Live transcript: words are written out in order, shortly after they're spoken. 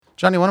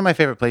Johnny, one of my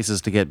favorite places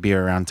to get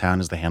beer around town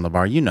is the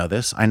Handlebar. You know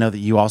this. I know that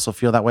you also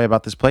feel that way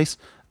about this place.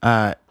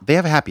 They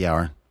have a happy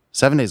hour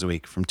 7 days a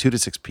week from 2 to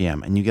 6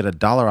 p.m., and you get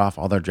 $1 off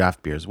all their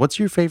draft beers. What's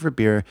your favorite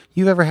beer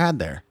you've ever had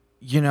there?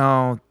 You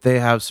know,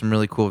 they have some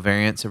really cool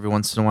variants every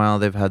once in a while.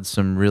 They've had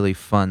some really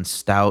fun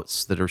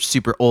stouts that are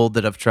super old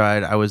that I've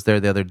tried. I was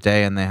there the other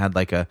day, and they had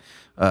like a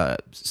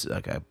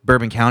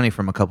Bourbon County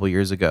from a couple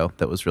years ago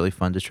that was really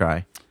fun to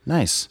try.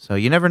 Nice. So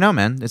you never know,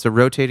 man. It's a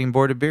rotating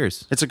board of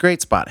beers. It's a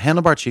great spot.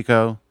 Handlebar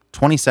Chico,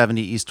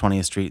 2070 East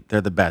 20th Street.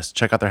 They're the best.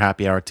 Check out their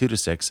happy hour 2 to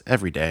 6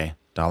 every day.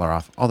 $1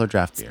 off all their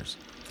draft beers.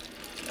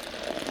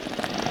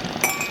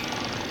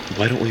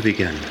 Why don't we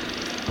begin?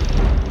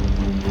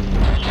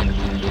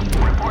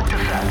 Report to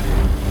set.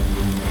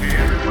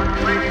 Everyone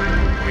ready?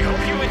 We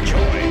hope you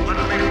enjoy.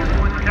 Let's make this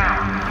one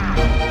count.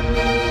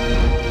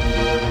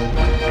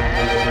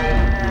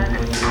 And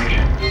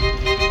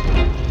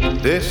action.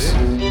 This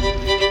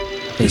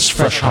is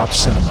Fresh Hop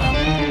Cinema.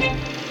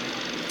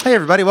 Hey,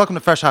 everybody. Welcome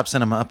to Fresh Hop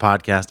Cinema, a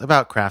podcast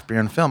about craft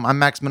beer and film. I'm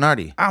Max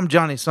Minardi. I'm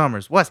Johnny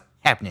Summers. What's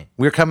happening?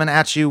 We're coming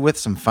at you with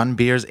some fun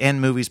beers and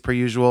movies per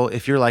usual.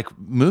 If you're like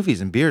movies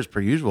and beers per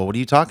usual, what are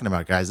you talking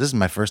about, guys? This is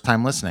my first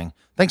time listening.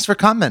 Thanks for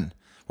coming.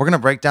 We're going to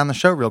break down the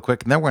show real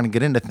quick, and then we're going to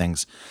get into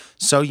things.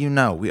 So you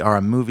know, we are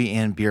a movie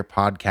and beer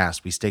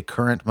podcast. We stay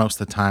current most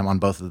of the time on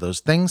both of those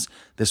things.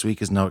 This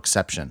week is no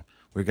exception.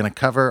 We're going to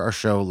cover our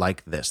show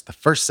like this. The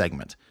first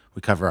segment,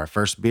 we cover our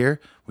first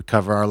beer. We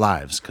cover our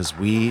lives, because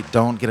we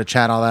don't get a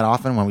chat all that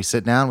often. When we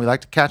sit down, we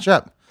like to catch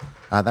up.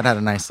 That had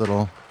a nice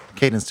little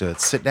cadence to it.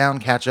 Sit down,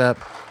 catch up,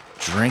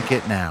 drink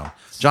it now.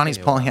 Johnny's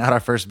pulling out our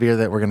first beer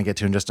that we're going to get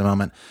to in just a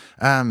moment.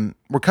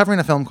 We're covering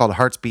a film called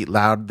Hearts Beat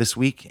Loud this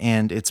week,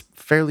 and it's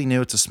fairly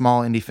new. It's a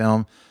small indie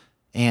film,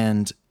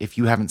 and if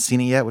you haven't seen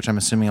it yet, which I'm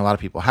assuming a lot of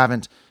people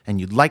haven't, and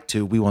you'd like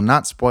to, we will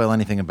not spoil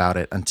anything about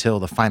it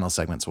until the final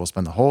segment. So we'll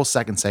spend the whole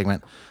second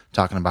segment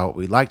talking about what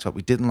we liked, what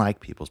we didn't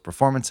like, people's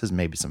performances,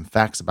 maybe some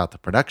facts about the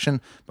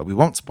production, but we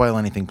won't spoil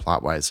anything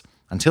plot-wise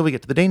until we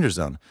get to the Danger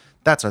Zone.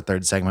 That's our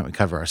third segment. We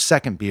cover our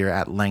second beer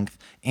at length,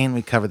 and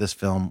we cover this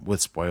film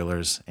with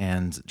spoilers,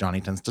 and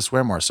Johnny tends to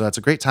swear more. So that's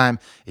a great time.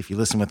 If you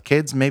listen with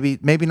kids, maybe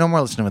no more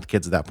listening with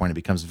kids at that point. It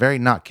becomes very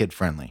not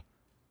kid-friendly.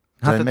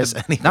 Did I miss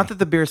anything? Not that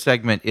the beer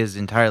segment is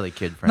entirely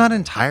kid-friendly. Not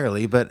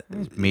entirely, but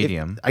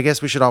medium. I guess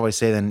we should always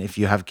say then, if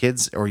you have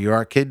kids or you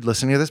are a kid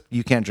listening to this,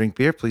 you can't drink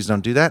beer. Please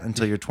don't do that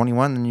until you're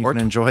 21, and you can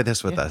enjoy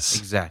this with us.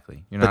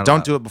 Exactly. You're But not don't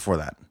allowed. do it before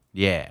that.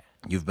 Yeah.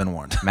 You've been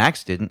warned.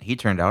 Max didn't. He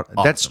turned out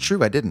awesome. That's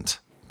true. I didn't.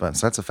 But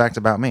so that's a fact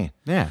about me.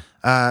 Yeah.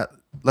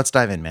 Let's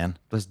dive in, man.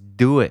 Let's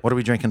do it. What are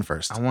we drinking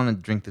first? I want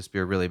to drink this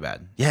beer really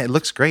bad. Yeah, it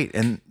looks great.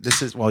 And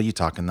this is, well, you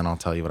talk, and then I'll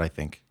tell you what I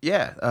think.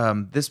 Yeah.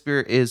 This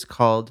beer is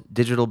called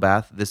Digital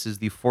Bath. This is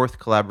the fourth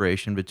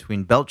collaboration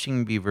between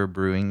Belching Beaver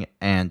Brewing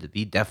and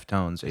the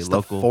Deftones, a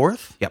local. The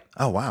fourth? Yep.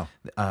 Oh, wow.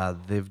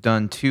 They've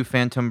done 2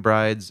 Phantom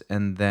Brides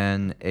and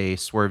then a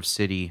Swerve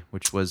City,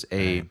 which was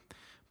a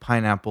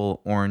pineapple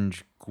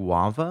orange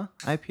guava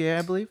IPA,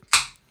 I believe.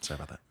 Sorry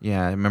about that.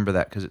 Yeah, I remember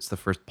that because it's the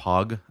first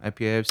POG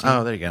IPA I've seen.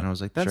 Oh, there you go. And I was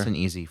like, that's Sure. an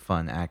easy,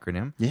 fun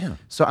acronym. Yeah.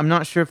 So I'm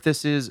not sure if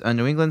this is a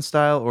New England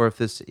style or if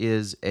this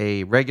is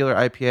a regular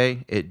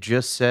IPA. It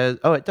just says,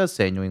 it does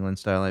say New England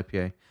style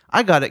IPA.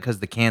 I got it because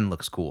the can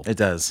looks cool. It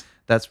does.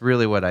 That's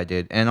really what I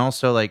did. And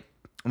also, like,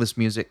 this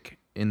music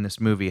in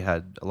this movie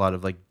had a lot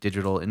of, like,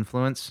 digital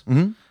influence.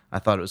 Mm-hmm. I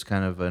thought it was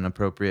kind of an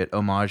appropriate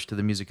homage to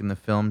the music in the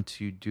film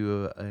to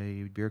do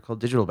a beer called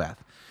Digital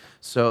Bath.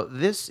 So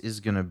this is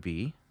going to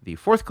be the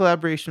fourth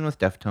collaboration with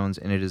Deftones,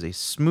 and it is a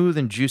smooth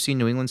and juicy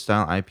New England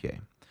style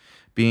IPA.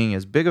 Being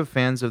as big of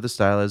fans of the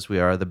style as we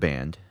are the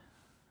band,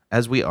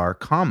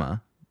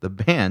 the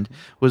band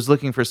was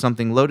looking for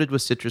something loaded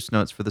with citrus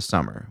notes for the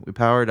summer. We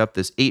powered up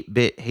this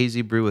 8-bit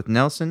hazy brew with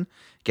Nelson,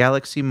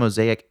 Galaxy,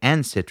 Mosaic,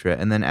 and Citra,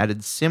 and then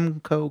added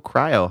Simcoe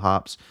Cryo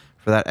hops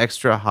for that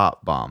extra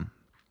hop bomb.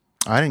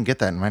 I didn't get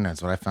that in my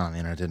notes. What I found on the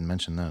internet didn't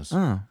mention those.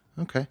 Oh.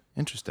 Okay.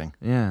 Interesting.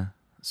 Yeah.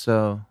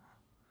 So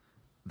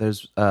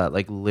there's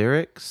like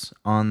lyrics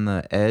on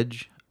the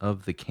edge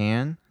of the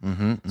can.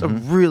 Mm-hmm, it's a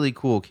really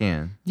cool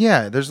can.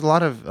 Yeah, there's a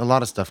lot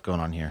of stuff going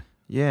on here.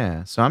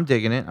 Yeah. So I'm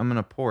digging it. I'm going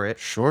to pour it.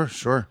 Sure.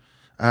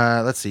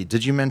 Let's see.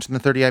 Did you mention the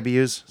 30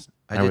 IBUs?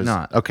 I did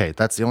not. Okay,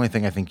 that's the only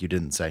thing I think you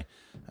didn't say.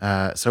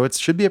 So it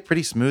should be a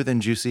pretty smooth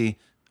and juicy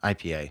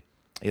IPA.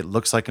 It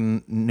looks like a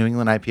New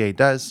England IPA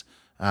does.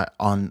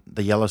 On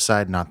the yellow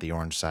side, not the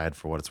orange side,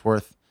 for what it's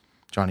worth.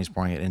 Johnny's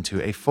pouring it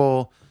into a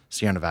full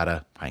Sierra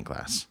Nevada pint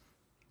glass.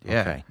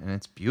 Yeah, Okay. and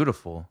it's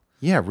beautiful.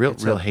 Yeah, real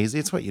hazy.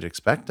 It's what you'd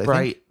expect, I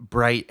think.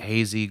 Bright,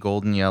 hazy,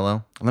 golden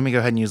yellow. Let me go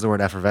ahead and use the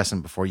word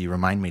effervescent before you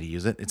remind me to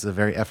use it. It's a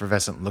very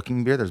effervescent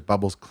looking beer. There's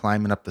bubbles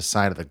climbing up the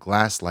side of the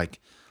glass like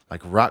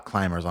rock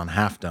climbers on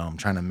Half Dome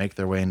trying to make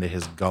their way into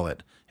his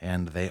gullet.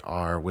 And they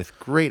are with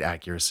great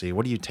accuracy.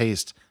 What do you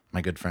taste,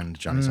 my good friend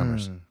Johnny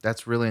Summers?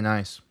 That's really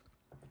nice.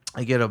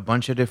 I get a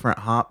bunch of different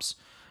hops.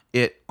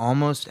 It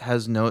almost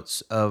has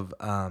notes of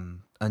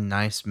a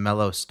nice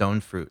mellow stone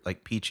fruit,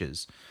 like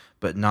peaches,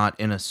 but not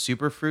in a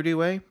super fruity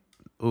way.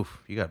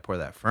 Oof, you got to pour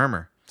that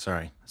firmer.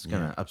 Sorry. It's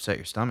going to upset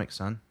your stomach,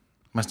 son.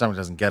 My stomach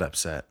doesn't get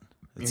upset.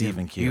 It's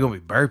even cute. You're gonna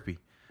be burpy.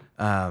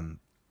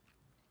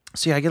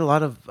 So yeah, I get a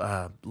lot of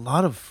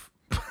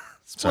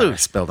Sorry, I sploosh.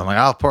 spilled. I'm like,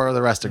 I'll pour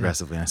the rest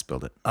aggressively, and I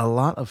spilled it. A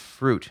lot of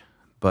fruit,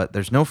 but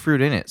there's no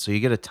fruit in it. So you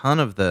get a ton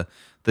of the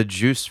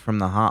juice from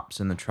the hops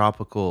and the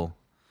tropical,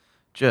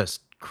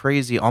 just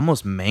crazy,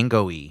 almost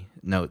mango-y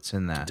notes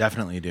in that.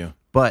 Definitely do.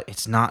 But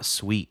it's not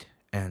sweet,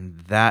 and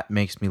that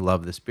makes me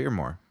love this beer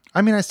more.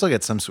 I mean, I still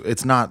get some.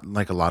 It's not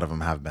like a lot of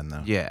them have been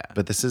though. Yeah.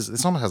 But this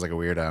almost has like a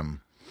weird.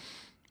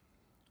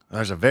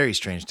 There's a very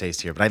strange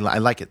taste here, but I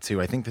like it too.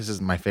 I think this is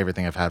my favorite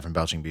thing I've had from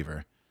Belching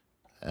Beaver.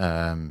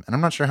 And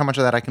I'm not sure how much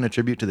of that I can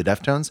attribute to the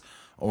Deftones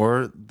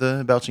or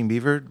the Belching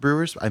Beaver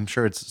brewers. I'm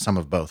sure it's some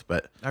of both,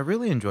 but I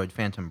really enjoyed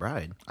Phantom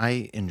Bride.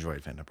 I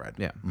enjoyed Phantom Bride.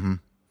 Yeah. Mm-hmm.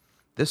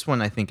 This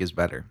one I think is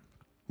better.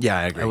 Yeah,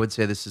 I agree. I would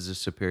say this is a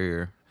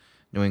superior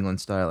New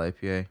England style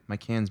IPA. My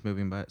can's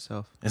moving by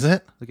itself. Is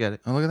it? Look at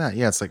it. Oh, look at that.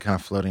 Yeah, it's like kind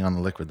of floating on the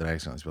liquid that I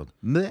accidentally spilled.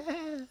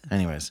 Bleh.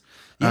 Anyways.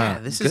 Yeah,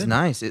 this is good.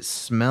 nice. It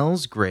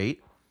smells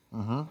great.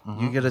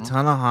 You get a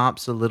ton of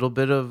hops, a little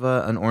bit of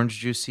an orange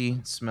juicy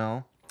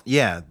smell.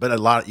 Yeah, but a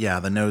lot. Yeah,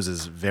 the nose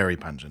is very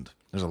pungent.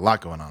 There's a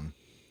lot going on.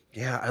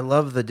 Yeah, I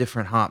love the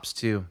different hops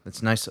too.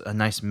 It's nice, a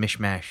nice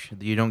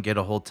mishmash. You don't get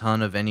a whole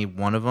ton of any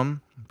one of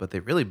them, but they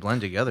really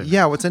blend together.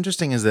 Yeah, what's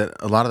interesting is that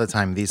a lot of the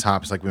time these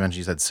hops, like we mentioned,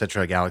 you said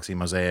Citra, Galaxy,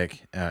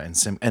 Mosaic, and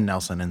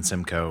Nelson, and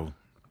Simcoe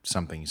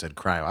something. You said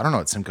Cryo. I don't know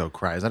what Simcoe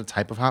Cryo is. That a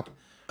type of hop?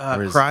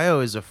 Or is-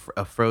 Cryo is a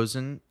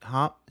frozen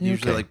hop,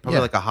 usually Okay, probably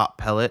yeah. like a hop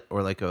pellet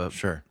or like a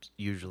Sure.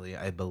 Usually,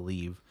 I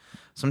believe.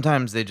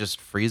 Sometimes they just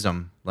freeze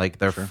them, like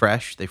they're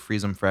fresh. They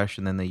freeze them fresh,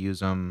 and then they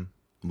use them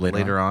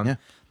later on. Yeah.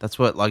 That's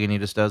what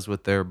Lagunitas does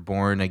with their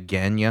Born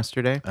Again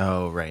yesterday.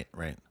 Oh, right.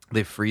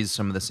 They freeze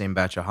some of the same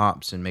batch of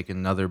hops and make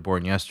another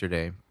Born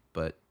Yesterday,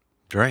 but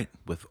Right.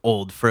 with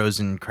old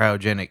frozen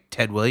cryogenic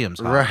Ted Williams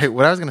hops. Right.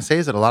 What I was going to say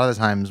is that a lot of the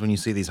times when you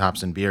see these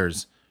hops in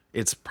beers,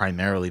 it's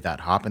primarily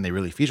that hop, and they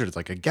really feature it. It's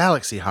like a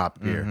Galaxy hop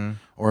beer,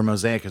 or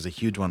Mosaic is a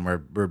huge one where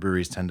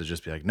breweries tend to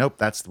just be like, nope,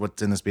 that's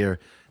what's in this beer.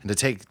 And to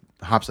take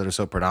hops that are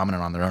so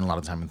predominant on their own a lot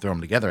of time and throw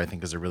them together, I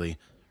think is a really,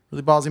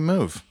 really ballsy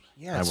move.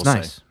 Yeah, I it's will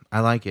nice. say. I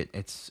like it.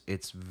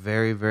 It's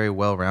very, very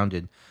well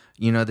rounded.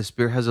 You know, this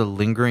beer has a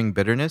lingering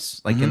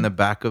bitterness, like in the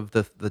back of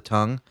the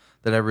tongue,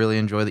 that I really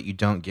enjoy that you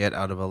don't get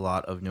out of a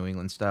lot of New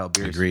England style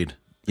beers. Agreed.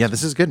 Yeah,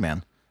 this is good,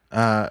 man.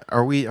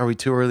 Are we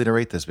too early to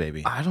rate this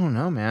baby? I don't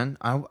know, man.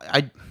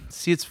 I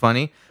see. It's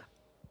funny.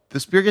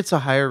 This beer gets a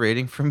higher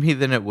rating from me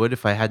than it would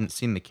if I hadn't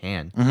seen the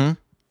can. Mm-hmm.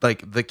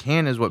 Like the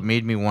can is what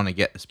made me want to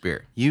get this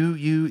beer. You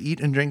eat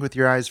and drink with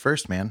your eyes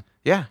first, man.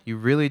 Yeah, you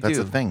really do. That's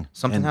the thing.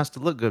 Something And- has to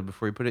look good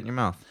before you put it in your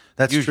mouth.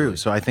 That's Usually. true.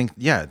 So I think,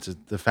 yeah, it's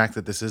the fact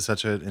that this is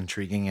such an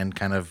intriguing and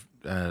kind of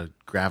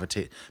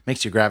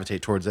makes you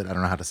gravitate towards it. I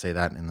don't know how to say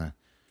that in the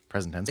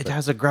present tense. It but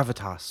has a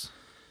gravitas.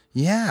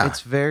 yeah.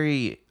 It's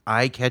very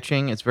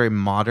eye-catching. It's very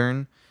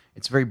modern.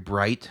 It's very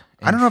bright.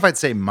 I don't know if I'd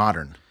say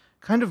modern.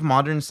 Kind of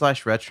modern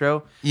 /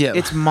 retro. Yeah.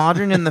 It's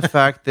modern in the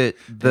fact that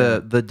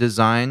the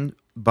design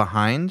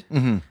behind,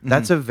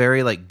 that's a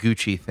very like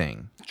Gucci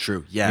thing.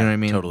 True. Yeah. You know what I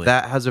mean? Totally.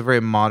 That has a very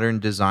modern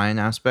design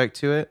aspect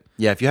to it.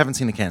 Yeah, if you haven't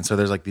seen the can, so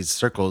there's like these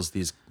circles,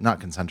 these not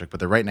concentric, but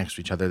they're right next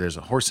to each other. There's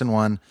a horse in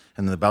one,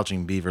 and then the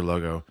Belching Beaver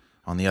logo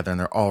on the other, and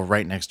they're all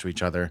right next to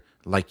each other,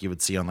 like you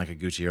would see on like a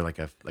Gucci or like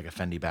a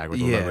Fendi bag, where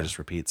the Yeah. logo just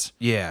repeats.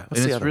 Yeah, What's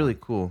and the it's other really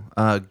one? cool.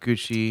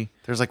 Gucci.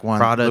 There's like one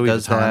Prada Louis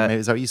does Vuitton. that. Maybe,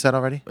 is that what you said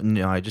already?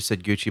 No, I just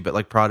said Gucci, but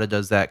like Prada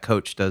does that.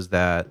 Coach does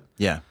that.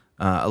 Yeah.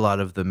 A lot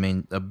of the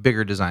main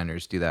bigger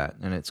designers do that,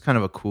 and it's kind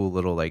of a cool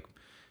little like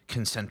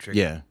concentric,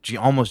 Yeah.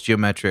 almost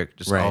geometric,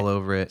 just Right. all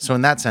over it. So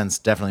in that sense,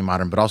 definitely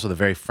modern, but also the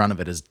very front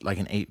of it is like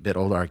an 8-bit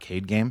old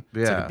arcade game.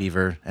 It's like Yeah. a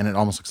beaver, and it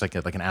almost looks like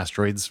an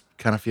Asteroids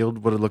kind of field,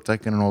 what it looked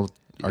like in an old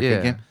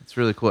arcade game. It's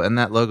really cool. And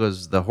that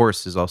the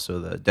horse is also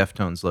the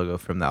Deftones logo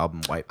from the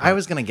album White I Pony.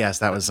 was going to guess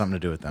that was something to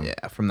do with them.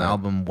 Yeah, from the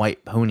album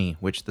White Pony,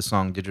 which the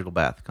song Digital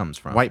Bath comes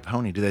from. White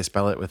Pony. Do they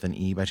spell it with an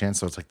E by chance?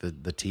 So it's like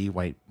the T,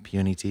 white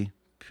peony T?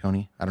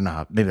 Peony? I don't know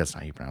how. Maybe that's not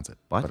how you pronounce it.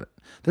 What? But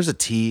there's a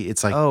T.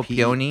 It's like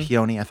peony?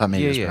 Peony. I thought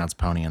maybe it was Yeah. pronounced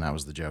pony, and that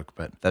was the joke.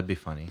 But That'd be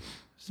funny.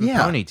 Some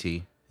Yeah. pony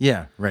tea.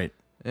 yeah, right.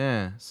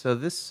 Yeah. So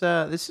this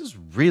is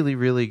really,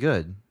 really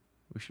good.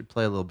 We should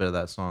play a little bit of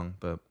that song,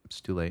 but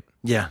it's too late.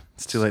 Yeah,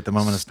 it's too late. The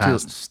moment has It's too,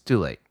 passed. it's too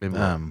late. Maybe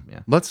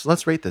yeah.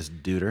 Let's rate this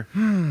duder.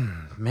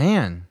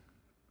 Man,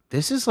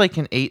 this is like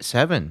an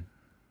 8.7.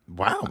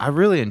 Wow, I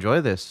really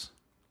enjoy this.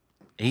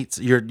 8.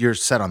 You're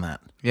set on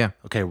that. Yeah.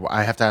 Okay, well,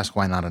 I have to ask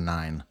why not a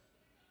 9,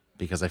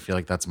 because I feel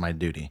like that's my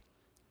duty.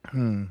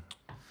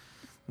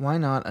 Why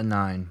not a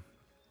 9?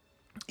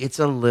 It's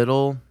a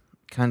little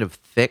kind of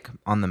thick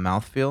on the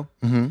mouthfeel.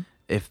 Mm-hmm.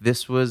 If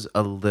this was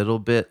a little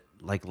bit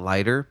like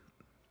lighter,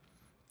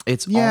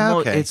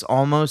 it's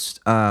almost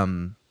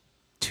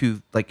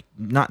too like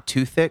not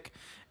too thick.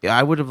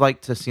 I would have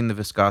liked to seen the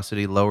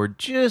viscosity lowered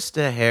just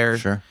a hair.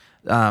 Sure.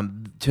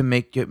 To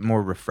make it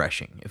more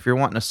refreshing. If you're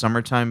wanting a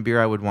summertime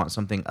beer, I would want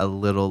something a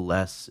little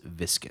less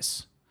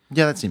viscous.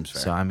 Yeah, that seems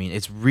fair. So I mean,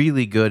 it's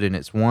really good, and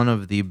it's one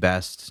of the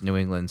best New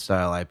England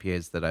style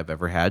IPAs that I've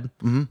ever had.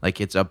 Mm-hmm. Like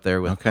it's up there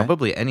with Okay.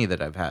 probably any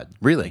that I've had.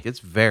 Really? Like, it's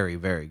very,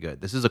 very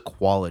good. This is a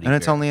quality. And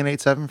it's beer. only an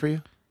 8.7 for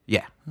you?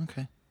 yeah,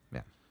 Okay.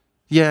 yeah,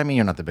 Yeah, I mean,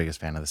 you're not the biggest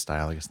fan of the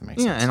style. I guess that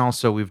makes yeah. sense. And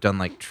also, we've done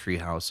like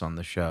Treehouse on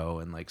the show,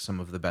 and like some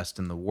of the best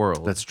in the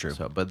world. That's true.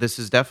 So, but this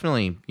is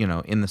definitely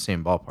in the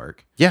same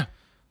ballpark. Yeah,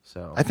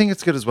 So I think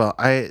it's good as well.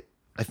 I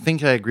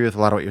think I agree with a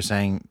lot of what you're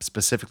saying,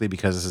 specifically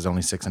because this is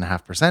only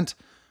 6.5%.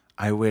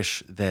 I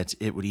wish that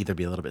it would either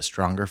be a little bit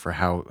stronger for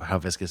how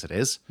viscous it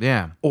is,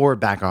 yeah, or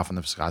back off on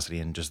the viscosity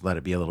and just let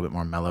it be a little bit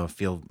more mellow,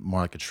 feel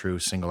more like a true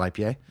single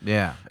IPA.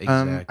 yeah,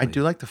 exactly. I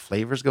do like the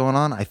flavors going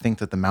on. I think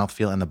that the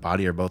mouthfeel and the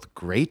body are both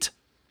great.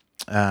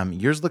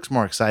 Yours looks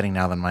more exciting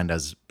now than mine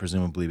does,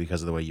 presumably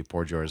because of the way you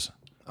poured yours.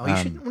 Oh, you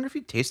should wonder if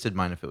you tasted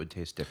mine, if it would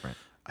taste different.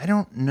 I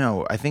don't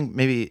know. I think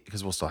maybe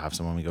because we'll still have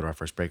some when we go to our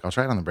first break. I'll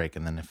try it on the break,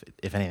 and then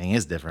if anything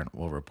is different,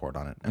 we'll report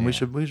on it. And we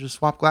should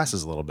swap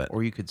glasses a little bit.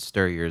 Or you could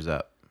stir yours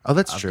up. Oh,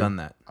 that's I've true. done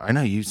that. I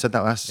know you said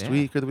that last Yeah.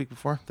 week or the week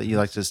before that you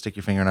like to stick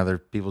your finger in other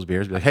people's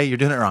beers, be like, "Hey, you're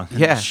doing it wrong."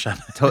 Yeah, Shut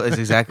up. That's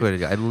exactly what I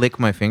do. I lick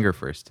my finger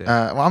first. Too.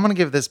 Well, I'm gonna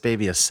give this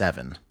baby a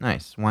 7.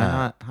 Nice. Why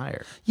not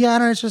higher? Yeah,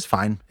 no, it's just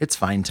fine. It's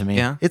fine to me.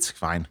 Yeah? It's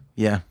fine.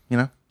 Yeah,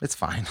 it's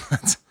fine.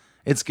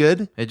 It's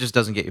good. It just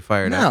doesn't get you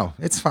fired up. No,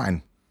 it's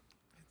fine.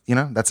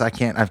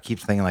 I keep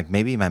thinking like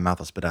maybe my mouth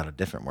will spit out a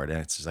different word, and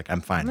it's just like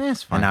I'm fine. Nah,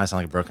 it's fine. And now I sound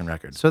like a broken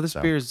record. So this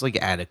beer is like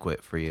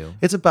adequate for you.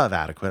 it's above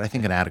adequate. I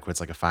think an adequate's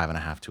like a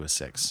 5.5 to a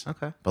 6.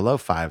 Okay. Below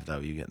 5 though,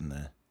 you get in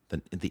the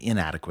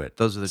inadequate.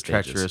 Those are the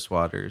stages. treacherous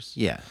waters.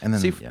 Yeah, and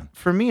then See, yeah,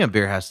 for me, a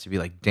beer has to be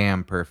like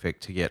damn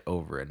perfect to get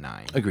over a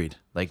 9. agreed.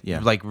 Like yeah.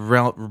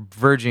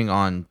 verging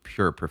on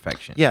pure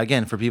perfection. Yeah,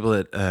 again, for people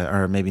that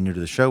are maybe new to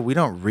the show, we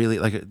don't really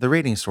like the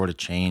ratings sort of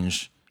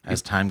change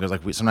as time goes.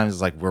 Like sometimes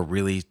it's like we're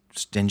really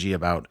stingy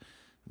about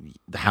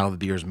how the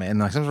beer's made, and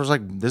like sometimes we're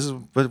like, this is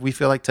what we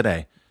feel like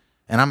today,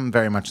 and I'm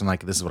very much in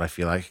like this is what I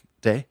feel like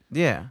today.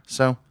 Yeah.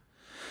 So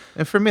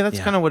And for me, that's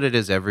Yeah. kind of what it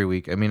is every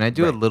week. I mean, I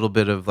do a Right. little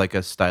bit of like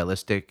a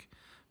stylistic,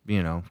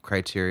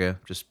 criteria,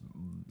 just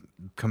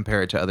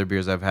compare it to other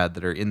beers I've had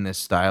that are in this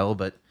style.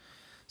 But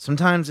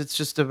sometimes it's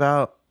just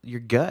about your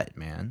gut,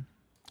 man.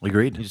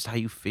 agreed. Just how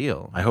you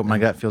feel. I hope my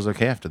gut feels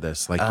okay after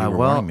this, like you were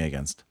well- warning me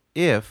against.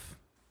 If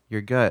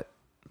your gut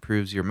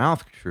proves your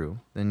mouth true,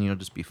 then you'll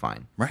just be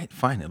fine. Right,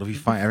 fine. It'll be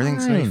fine.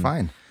 Everything's gonna be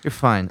fine. You're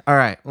fine. All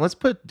right. Well, let's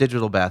put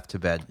Digital Bath to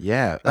bed.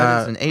 Yeah.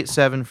 That is an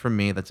 8.7 from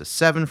me. That's a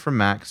 7 from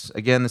Max.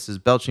 Again, this is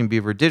Belching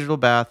Beaver Digital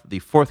Bath, the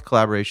 4th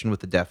collaboration with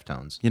the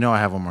Deftones. I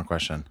have one more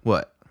question.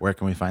 What? Where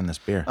can we find this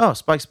beer? Oh,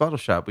 Spike's Bottle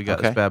Shop. We got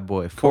Okay. this bad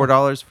boy.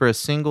 $4 for a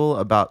single,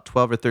 about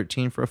 12 or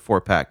 13 for a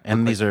 4-pack.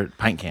 And these are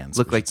pint cans.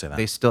 Look we like should say that.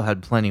 they still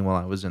had plenty while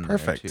I was in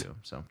Perfect. there too.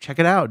 So check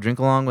it out. Drink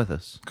along with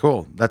us.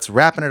 Cool. That's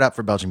wrapping it up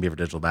for Belgian Beaver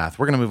Digital Bath.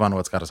 We're gonna move on to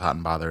what's got us hot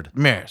and bothered.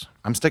 Mares.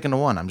 I'm sticking to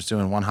one. I'm just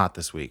doing one hot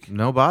this week.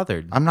 No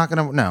bothered. I'm not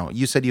gonna. No,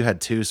 you said you had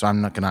 2, so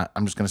I'm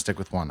just gonna stick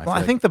with one. Well, feel I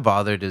like- think the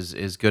bothered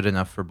is good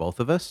enough for both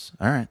of us.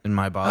 All right. In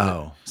my bothered.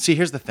 Oh, see,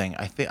 here's the thing.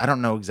 I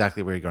don't know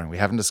exactly where you're going. We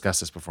haven't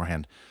discussed this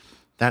beforehand.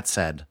 That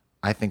said,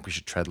 I think we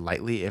should tread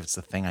lightly if it's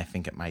the thing I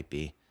think it might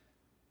be,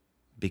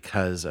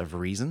 because of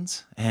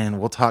reasons. And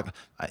we'll talk.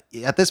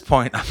 At this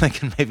point, I'm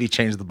thinking maybe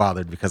change the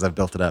bothered because I've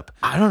built it up.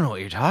 I don't know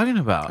what you're talking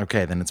about.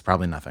 Okay, then it's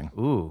probably nothing.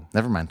 Ooh.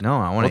 Never mind. No,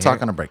 I want to We'll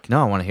talk on a break.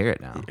 No, I want to hear it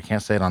now. I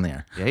can't say it on the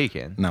air. Yeah, you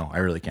can. No, I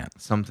really can't.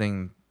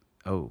 Something.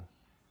 Oh,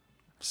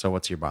 So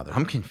what's your bother?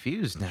 I'm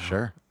confused now.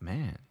 Sure.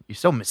 Man, you're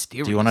so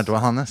mysterious. Do you want to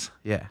dwell on this?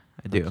 Yeah,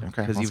 I do. Okay,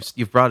 Because let's-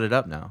 you've brought it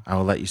up now. I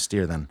will let you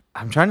steer then.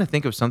 I'm trying to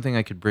think of something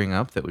I could bring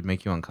up that would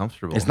make you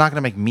uncomfortable. It's not going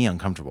to make me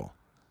uncomfortable.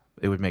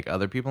 It would make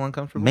other people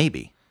uncomfortable.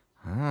 Maybe.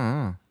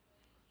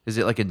 Is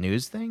it like a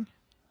news thing?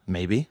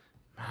 Maybe.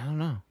 I don't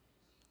know.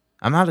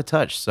 I'm out of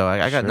touch, so I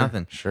got Sure,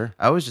 nothing. sure.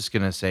 I was just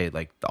gonna say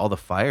like all the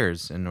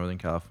fires in Northern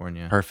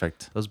California.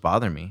 Perfect. Those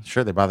bother me.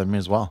 Sure, they bother me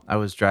as well. I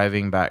was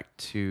driving back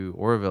to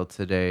Oroville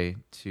today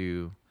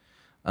to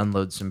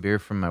unload some beer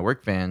from my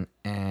work van,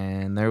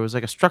 and there was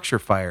like a structure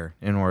fire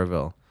in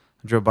Oroville.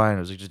 I drove by and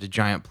it was like just a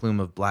giant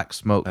plume of black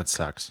smoke. That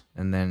sucks.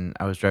 And then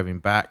I was driving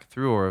back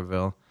through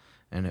Oroville,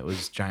 and it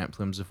was giant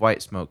plumes of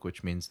white smoke,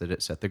 which means that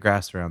it set the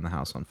grass around the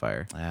house on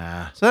fire.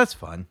 So that's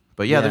fun.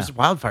 But yeah, Yeah. there's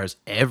wildfires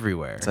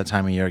everywhere. It's that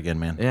time of year again,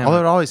 man. Yeah, Although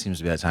man. it always seems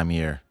to be that time of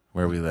year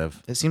where we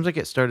live. It seems like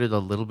it started a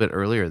little bit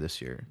earlier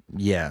this year.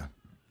 Yeah.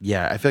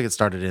 Yeah. I feel like it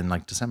started in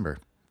like December,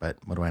 but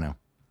what do I know?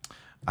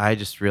 I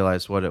just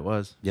realized what it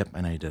was. Yep,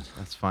 I know you did.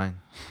 That's fine.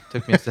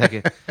 Took me a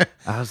second.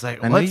 I was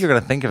like, I knew "What's-" you were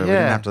going to think of it. We Yeah.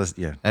 didn't have to listen.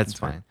 Yeah. That's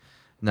fair. fine.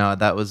 No,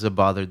 that was a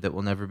bothered that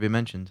will never be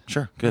mentioned.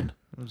 Sure. Good.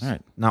 It was All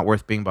right. not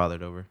worth being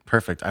bothered over.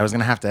 Perfect. I was going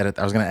to have to edit.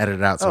 I was going to edit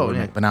it out. So Oh, it would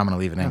yeah. make, but now I'm going to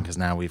leave it in because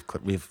now we've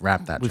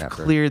wrapped that We've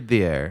chapter. cleared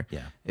the air.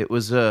 Yeah. It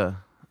was a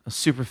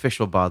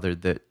superficial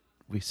bothered that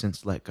we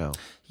since let go.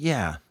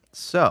 Yeah.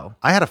 So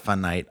I had a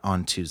fun night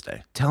on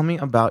Tuesday. tell me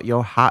about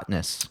your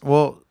hotness.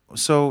 Well,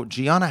 so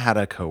Gianna had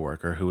a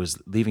coworker who was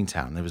leaving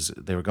town.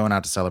 They were going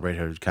out to celebrate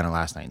her kind of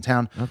last night in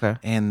town. Okay.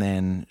 And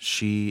then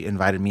she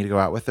invited me to go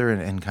out with her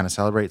and kind of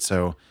celebrate.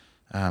 So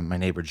My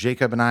neighbor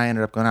Jacob and I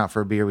ended up going out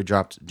for a beer. We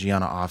dropped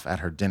Gianna off at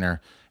her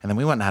dinner, and then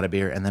we went and had a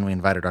beer, and then we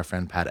invited our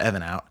friend Pat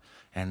Evan out,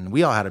 and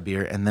we all had a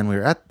beer, and then we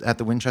were at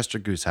the Winchester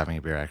Goose having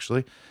a beer,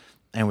 actually,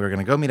 and we were going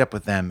to go meet up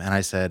with them, and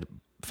I said,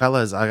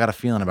 fellas, I got a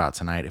feeling about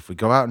tonight. If we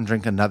go out and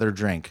drink another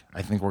drink,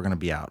 I think we're going to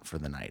be out for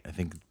the night. I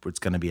think it's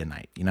going to be a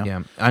night, you know?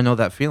 Yeah, I know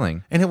that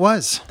feeling. And it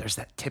was. There's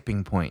that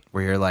tipping point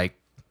where you're like,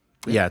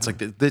 Yeah, it's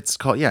like it's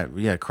called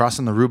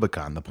crossing the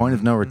Rubicon, the point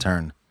of no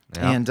return.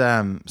 Yeah.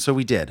 And so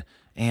we did.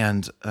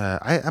 And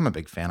I'm a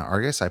big fan of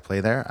Argus. I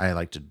play there. I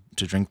like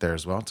to drink there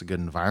as well. It's a good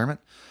environment.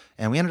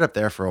 And we ended up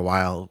there for a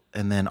while.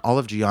 And then all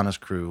of Gianna's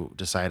crew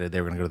decided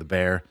they were going to go to the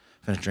Bear,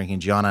 finish drinking.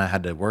 Gianna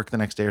had to work the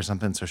next day or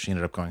something, so she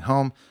ended up going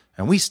home.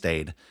 And we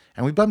stayed.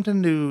 And we bumped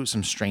into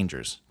some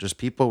strangers, just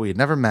people we had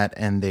never met.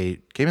 And they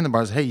came in the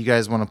bar and said, hey, you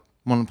guys want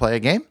to play a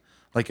game?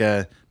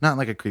 Not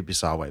like a creepy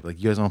saw way, but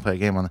like, you guys want to play a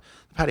game on the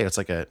patio?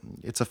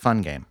 It's a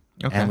fun game.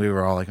 Okay. And we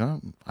were all like,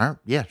 oh, all right,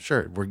 yeah,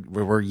 sure.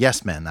 We're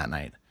yes men that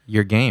night.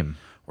 your game.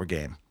 We're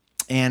game.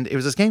 And it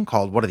was this game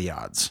called What Are the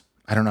Odds?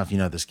 I don't know if you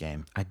know this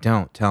game. I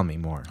don't. Tell me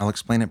more. I'll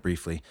explain it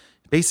briefly.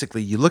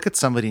 Basically, you look at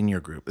somebody in your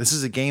group. This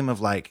is a game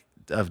of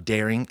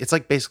daring. It's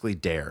like basically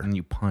dare. And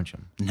you punch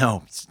him.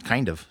 No, it's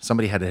kind of.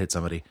 Somebody had to hit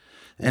somebody.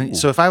 And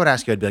so if I would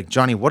ask you, I'd be like,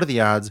 Johnny, what are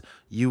the odds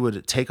you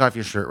would take off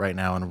your shirt right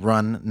now and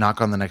run,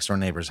 knock on the next door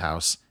neighbor's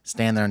house,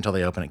 stand there until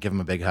they open it, give them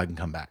a big hug, and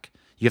come back?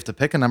 You have to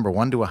pick a number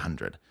 1 to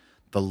 100.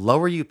 The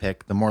lower you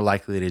pick, the more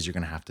likely it is you're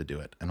going to have to do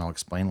it. And I'll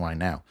explain why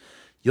now.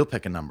 You'll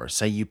pick a number.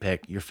 Say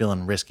you're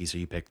feeling risky, so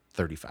you pick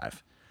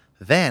 35.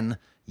 Then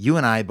you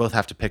and I both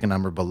have to pick a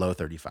number below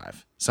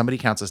 35. Somebody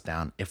counts us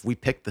down. If we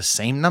pick the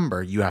same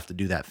number, you have to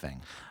do that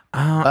thing.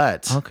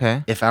 But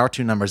okay. if our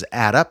two numbers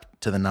add up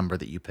to the number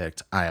that you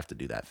picked, I have to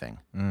do that thing.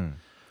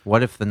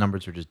 What if the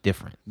numbers are just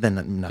different? Then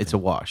nothing. It's a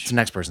wash. It's the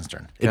next person's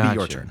turn. It'd be your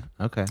Gotcha. turn.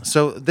 Okay.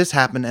 So this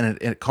happened, and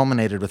it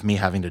culminated with me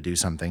having to do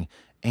something.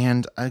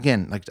 And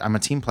again, like, I'm a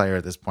team player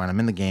at this point. I'm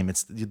in the game.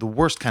 It's the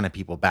worst kind of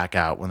people back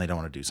out when they don't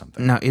want to do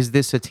something. Now, is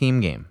this a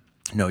team game?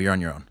 No, you're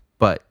on your own.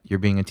 But you're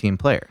being a team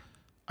player.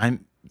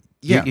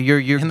 Yeah,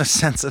 You're in the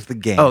sense of the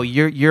game. Oh,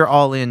 you're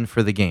all in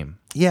for the game.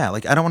 Yeah,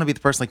 like, I don't want to be the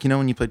person, like,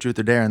 when you play Truth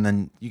or Dare and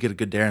then you get a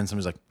good dare and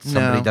somebody's like,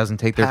 Somebody no, doesn't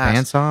take their pass.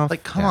 pants off?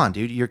 Like, come Yeah. on,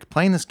 dude. You're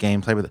playing this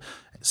game, play with it.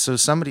 So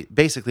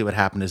basically what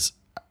happened is,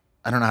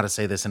 I don't know how to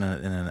say this in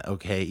an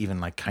okay,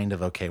 even like kind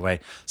of okay way.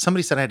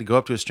 Somebody said I had to go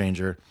up to a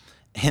stranger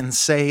and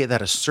say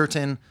that a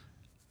certain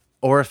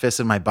orifice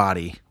in my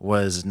body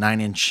was 9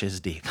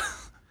 inches deep.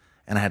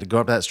 And I had to go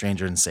up to that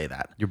stranger and say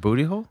that. Your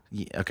booty hole?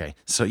 Yeah, okay.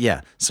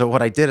 So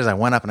what I did is I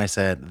went up and I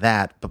said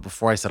that, but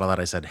before I said all that,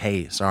 I said,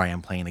 hey, sorry,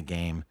 I'm playing a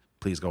game.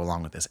 Please go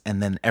along with this.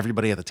 And then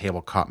everybody at the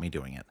table caught me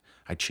doing it.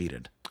 I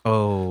cheated.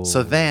 Oh.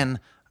 So then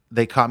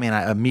they caught me and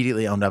I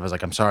immediately owned up. I was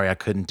like, I'm sorry, I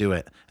couldn't do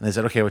it. And they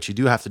said, okay, what you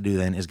do have to do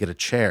then is get a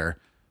chair,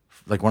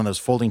 like one of those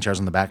folding chairs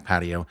on the back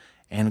patio,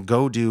 and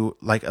go do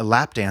like a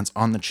lap dance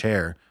on the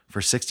chair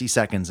for 60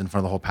 seconds in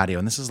front of the whole patio.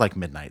 And this is like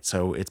midnight,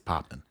 so it's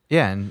popping.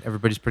 Yeah, and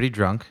everybody's pretty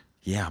drunk.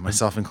 Yeah,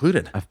 myself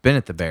included. I've been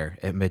at the Bear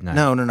at midnight.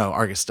 No,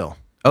 Argus still.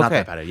 Not Okay.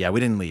 that patio. Yeah, we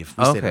didn't leave.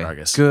 We stayed at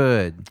Argus.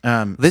 Good.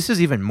 This is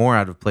even more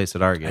out of place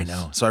at Argus. I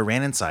know. So I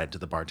ran inside to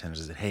the bartenders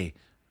and said, hey,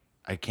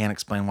 I can't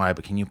explain why,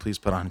 but can you please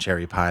put on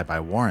Cherry Pie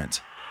by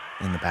Warrant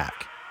in the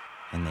back?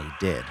 And they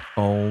did.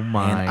 Oh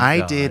my And I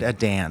God. did a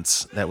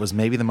dance that was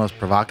maybe the most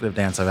provocative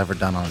dance I've ever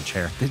done on a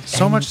chair.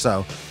 So much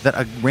so that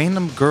a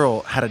random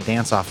girl had a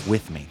dance off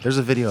with me. There's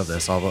a video of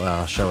this.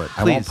 I'll show it.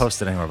 I won't Please.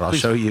 post it anywhere, but I'll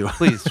Please- show you.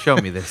 Please show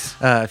me this.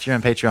 If you're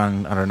on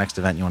Patreon on our next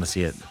event, you want to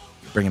see it,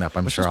 bring it up.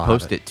 I'm sure Just I'll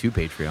post have it to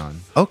Patreon.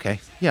 Okay.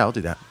 Yeah, I'll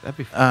do that. That'd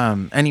be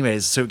fun.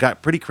 Anyways, so it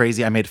got pretty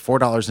crazy. I made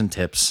 $4 in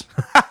tips,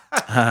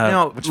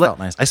 No, which felt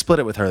nice. I split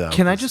it with her, though.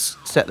 Can I just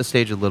set the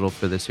stage a little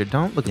for this here?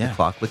 Don't look at Yeah. the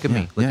clock. Look at Yeah,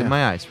 me. Look yeah, at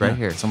my eyes right yeah.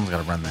 here. Someone's got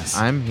to run this.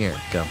 I'm here.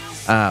 Go.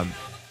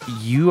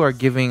 You are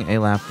giving a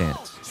lap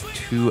dance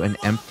to an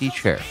empty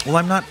chair. Well,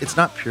 I'm not. It's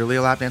not purely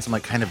a lap dance. I'm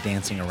like kind of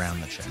dancing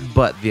around the chair.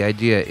 But the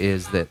idea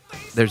is that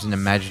there's an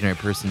imaginary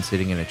person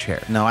sitting in a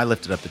chair. No, I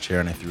lifted up the chair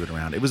and I threw it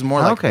around. It was more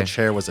like Okay. the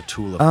chair was a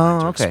tool of mine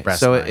to Oh, okay. express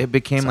So my it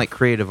became self. like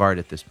creative art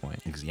at this point.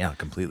 Yeah,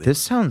 completely. This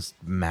sounds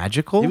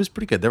magical. It was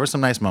pretty good. There were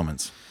some nice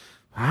moments.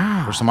 Wow.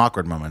 There were some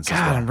awkward moments as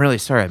God, well. I'm really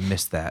sorry I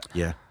missed that.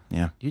 Yeah.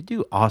 Yeah. You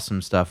do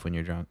awesome stuff when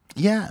you're drunk.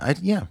 Yeah.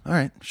 Yeah. All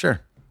right. Sure.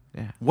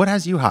 Yeah. What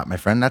has you hot, my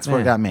friend? That's what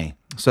Man. got me.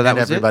 So that And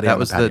was it? everybody That on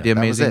was the patio. amazing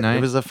That was it. night?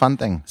 It was a fun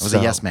thing. I was a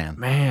So, yes man.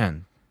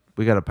 Man,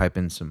 we got to pipe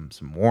in some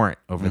warrant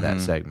over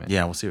that segment.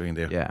 Yeah, we'll see what we can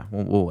do. Yeah,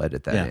 we'll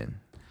edit that Yeah. in.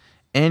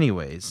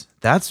 Anyways,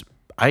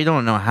 I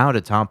don't know how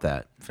to top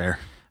that. Fair.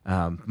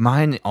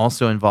 Mine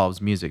also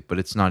involves music, but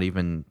it's not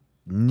even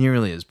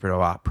nearly as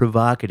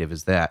provocative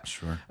as that.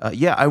 Sure.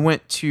 Yeah, I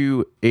went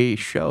to a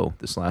show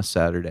this last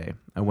Saturday.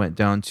 I went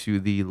down to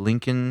the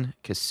Lincoln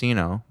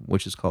Casino,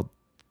 which is called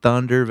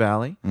Thunder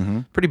Valley.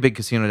 Pretty big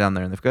casino down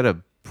there, and they've got a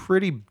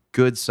pretty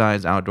good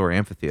sized outdoor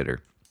amphitheater.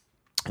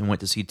 And went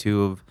to see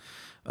two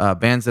of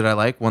bands that I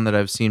like. One that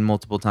I've seen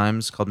multiple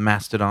times called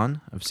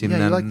Mastodon. I've seen Yeah,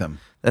 you them. like them.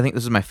 I think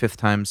this is my 5th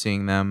time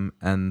seeing them.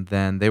 And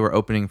then they were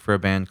opening for a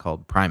band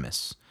called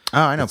Primus.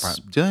 Oh, I know.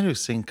 Do they do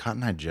sing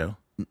Cotton Eye Joe?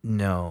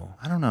 No,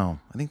 I don't know.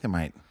 I think they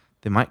might.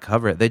 they might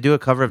cover it. They do a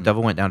cover of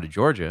Devil Went Down to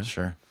Georgia.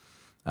 Sure.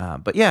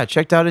 But yeah,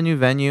 checked out a new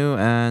venue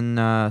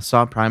and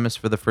saw Primus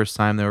for the first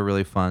time. They were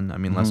really fun. I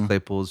mean, Les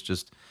Claypool's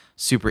just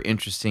super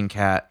interesting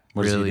cat.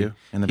 What does he really. do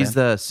in the He's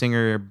band? the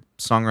singer,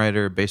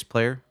 songwriter, bass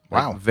player.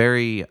 Wow.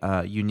 Very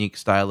unique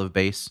style of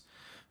bass.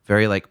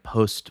 Very like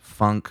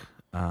post-funk,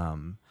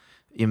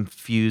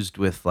 infused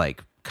with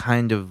like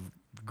kind of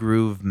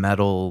groove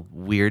metal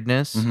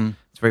weirdness.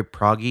 It's very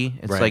proggy.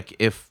 It's Right. like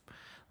if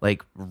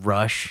like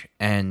Rush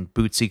and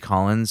Bootsy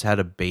Collins had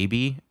a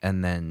baby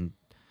and then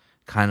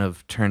kind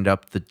of turned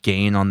up the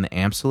gain on the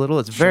amps a little.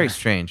 It's very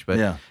strange, but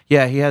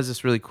Yeah. he has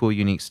this really cool,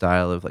 unique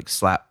style of like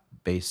slap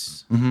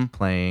bass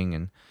playing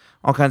and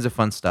all kinds of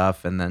fun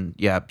stuff. And then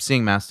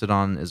seeing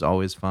Mastodon is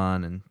always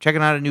fun and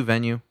checking out a new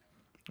venue.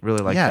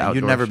 Really like the Yeah, outdoor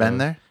you've never been shows.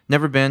 there?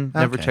 Never been.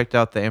 Never Okay. checked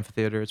out the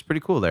amphitheater. It's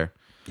pretty cool there.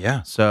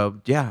 Yeah. So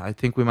I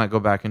think we might go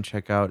back and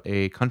check out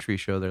a country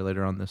show there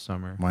later on this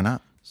summer. Why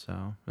not?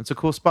 So it's a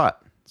cool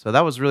spot. So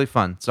that was really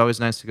fun. It's always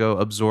nice to go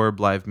absorb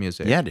live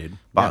music. Yeah, dude.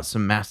 Bought Yeah.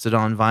 some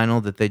Mastodon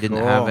vinyl that they didn't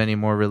Cool. have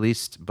anymore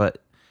released, but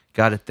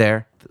got it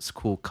there. This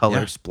cool color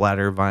Yeah.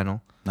 splatter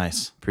vinyl.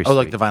 Nice. Pretty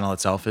Like sweet. the vinyl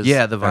itself is.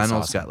 Yeah, the that's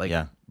vinyl's awesome. got like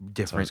yeah.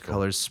 different Sounds cool.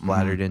 colors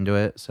splattered into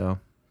it. So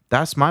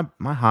that's my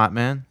hot,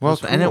 man. Well,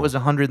 And it cool. was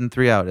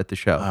 103 out at the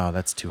show. Oh,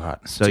 that's too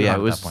hot. So Too yeah, hot it at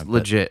that was point, but-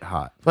 legit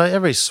hot. But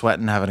everybody's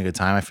sweating, having a good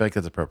time. I feel like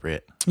that's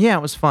appropriate. Yeah,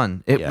 it was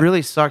fun. It Yeah.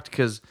 really sucked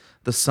because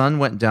the sun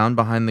went down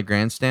behind the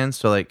grandstand,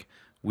 so like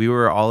we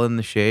were all in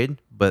the shade,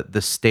 but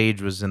the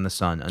stage was in the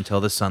sun until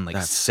the sun like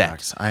That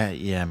set. sucks.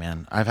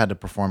 Man. I've had to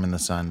perform in the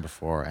sun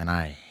before, and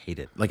I hate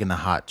it. Like in the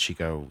hot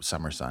Chico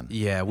summer sun.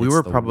 Yeah, we It's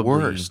were the probably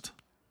worst.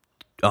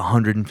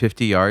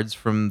 150 yards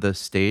from the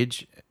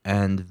stage,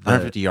 and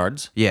 150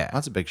 yards. Yeah.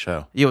 That's a big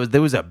show.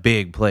 there was a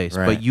big place,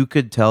 Right. but you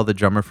could tell the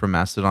drummer from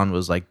Mastodon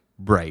was like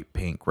bright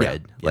pink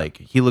red. Yeah. Like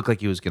he looked like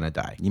he was gonna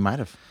die. You might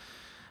have.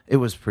 It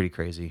was pretty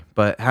crazy.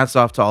 But hats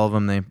off to all of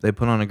them. They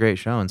put on a great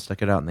show and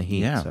stuck it out in the heat.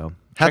 Yeah. So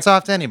Hats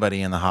off to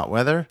anybody in the hot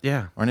weather.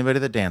 Yeah. Or anybody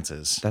that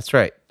dances. That's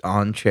right.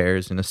 On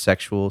chairs in a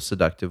sexual,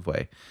 seductive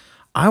way.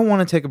 I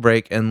want to take a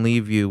break and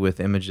leave you with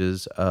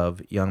images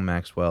of young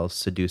Maxwell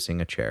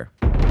seducing a chair.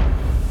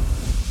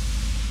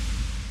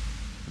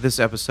 This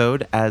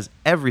episode, as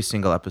every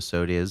single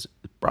episode is,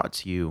 brought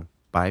to you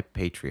by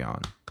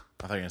Patreon.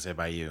 I thought you were going to say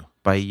by you.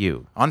 By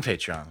you. On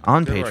Patreon.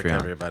 On Good work, Patreon.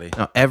 everybody.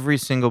 No, every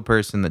single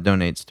person that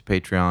donates to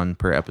Patreon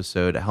per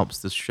episode helps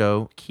this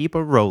show keep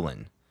a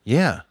rolling.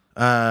 Yeah.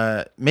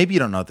 Maybe you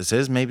don't know what this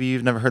is. Maybe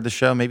you've never heard the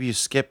show. Maybe you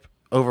skip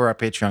over our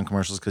Patreon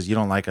commercials because you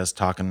don't like us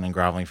talking and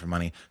groveling for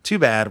money. Too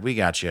bad. We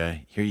got you.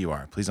 Here you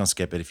are. Please don't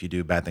skip it. If you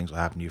do, bad things will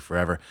happen to you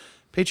forever.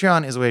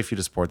 Patreon is a way for you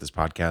to support this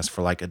podcast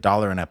for like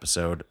 $1 an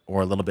episode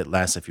or a little bit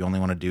less if you only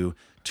want to do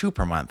 2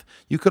 per month.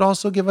 You could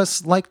also give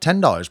us like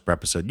 $10 per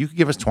episode. You could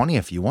give us 20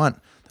 if you want.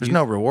 There's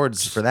no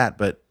rewards for that,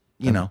 but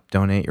you know,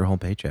 Donate your whole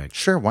paycheck.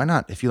 sure, why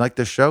not? If you like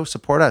this show,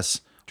 support us.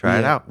 Try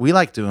it out. We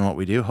like doing what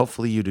we do.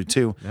 Hopefully you do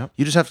too. Yep.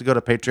 You just have to go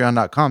to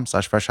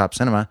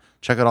patreon.com/freshhopcinema,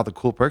 check out all the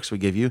cool perks we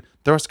give you,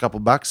 throw us a couple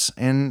bucks,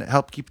 and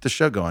help keep the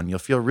show going. You'll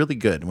feel really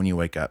good when you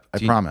wake up. I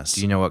promise.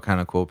 Do you know what kind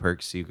of cool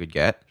perks you could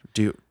get?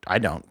 I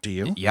don't. Do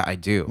you? Yeah, I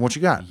do. What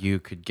you got? You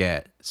could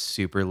get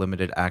super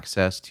limited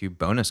access to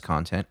bonus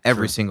content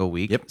every single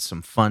week. Yep.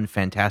 Some fun,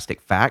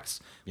 fantastic facts,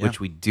 which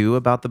we do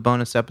about the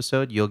bonus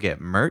episode. You'll get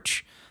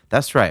merch.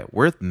 That's right.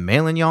 We're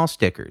mailing y'all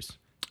stickers.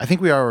 I think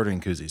we are ordering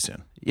koozies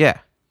soon. Yeah.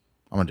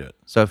 I'm going to do it.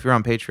 So if you're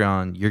on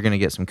Patreon, you're going to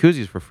get some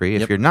koozies for free. If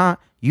Yep. you're not,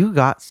 you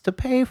got to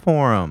pay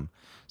for them.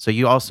 So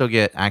you also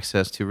get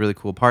access to really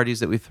cool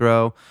parties that we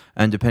throw.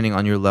 And depending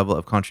on your level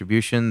of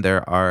contribution,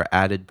 there are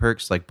added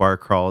perks like bar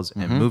crawls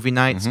and movie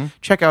nights.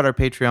 Check out our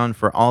Patreon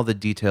for all the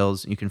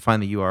details. You can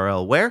find the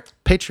URL where?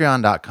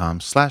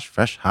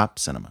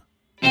 Patreon.com/freshhopcinema.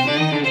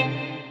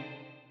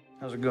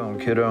 How's it going,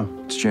 kiddo?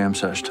 It's jam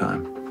sesh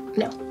time.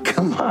 No.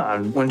 Come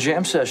on. When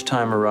jam sesh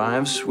time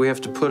arrives, we have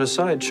to put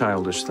aside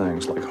childish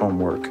things like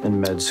homework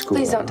and med school.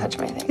 Please don't touch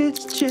my thing.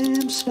 It's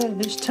jam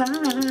sesh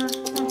time.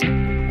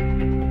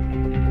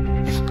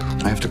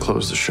 I have to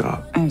close the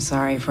shop. I'm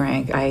sorry,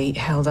 Frank. I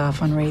held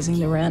off on raising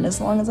the rent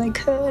as long as I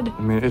could.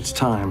 I mean, it's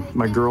time.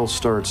 My girl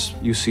starts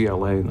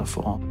UCLA in the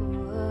fall.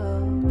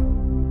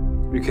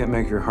 You can't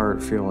make your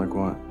heart feel like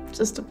what?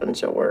 Just a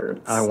bunch of words.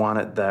 I want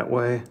it that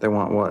way. They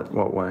want what?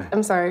 What way?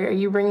 I'm sorry, are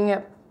you bringing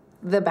up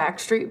the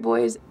Backstreet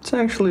Boys? It's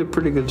actually a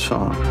pretty good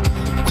song.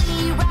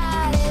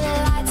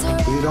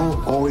 We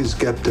don't always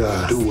get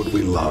to do what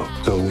we love,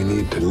 so we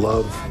need to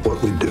love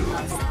what we do.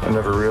 I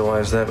never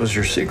realized that was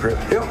your secret.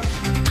 Yep.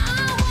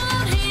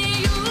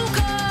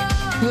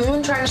 You've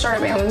been trying to start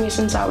a band with me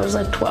since I was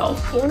like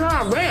 12. We're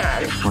not a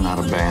band. We're not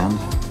a band.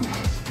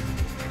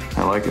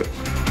 I like it.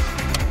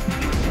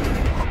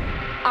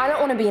 I don't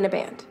want to be in a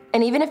band.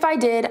 And even if I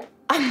did,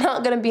 I'm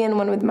not going to be in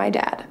one with my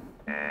dad.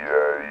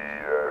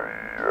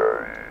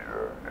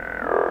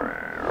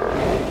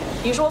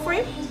 Usual for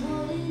you?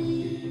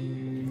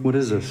 What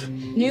is this?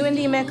 New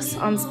indie mix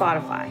on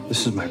Spotify.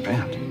 This is my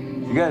band.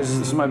 You guys,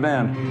 this is my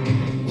band.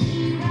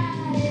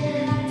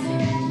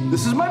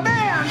 This is my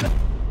band!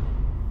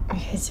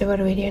 Okay, so what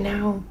do we do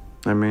now?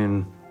 I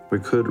mean, we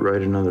could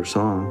write another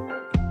song.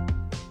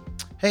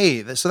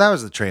 Hey, so that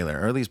was the trailer,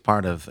 or at least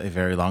part of a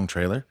very long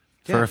trailer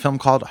for Yeah. a film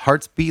called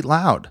Hearts Beat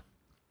Loud.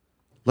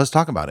 Let's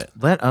talk about it.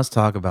 Let us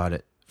talk about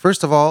it.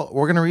 First of all,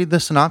 we're going to read the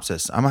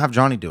synopsis. I'm going to have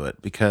Johnny do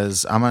it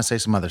because I'm going to say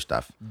some other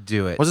stuff.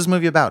 Do it. What's this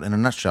movie about in a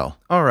nutshell?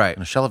 All right.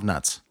 In a shell of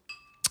nuts.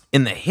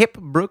 In the hip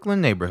Brooklyn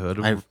neighborhood.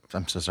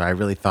 I'm so sorry. I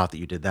really thought that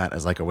you did that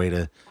as like a way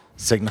to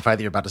signify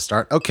that you're about to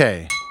start.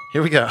 Okay,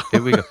 here we go.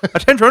 Here we go.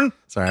 Attention.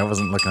 Sorry, I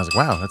wasn't looking. I was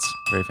like, wow, that's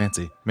very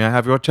fancy. May I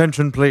have your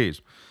attention,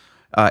 please?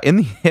 In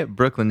the hip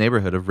Brooklyn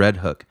neighborhood of Red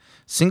Hook,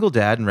 single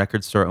dad and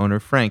record store owner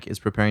Frank is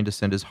preparing to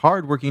send his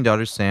hard-working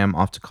daughter Sam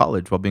off to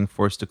college while being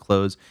forced to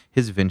close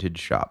his vintage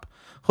shop.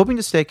 Hoping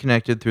to stay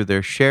connected through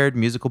their shared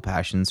musical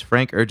passions,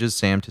 Frank urges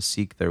Sam to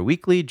seek their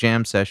weekly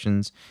jam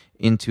sessions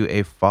into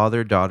a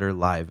father-daughter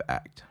live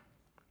act.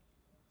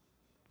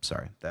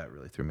 Sorry, that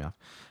really threw me off.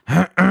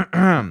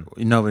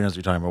 Nobody knows what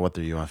you're talking about. What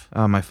threw you off?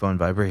 My phone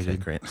vibrated. Okay,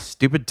 great.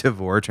 Stupid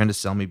Tavor trying to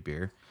sell me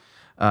beer.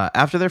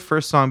 After their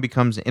first song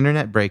becomes an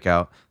internet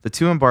breakout, the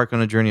two embark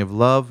on a journey of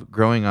love,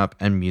 growing up,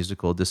 and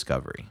musical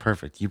discovery.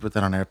 Perfect. You put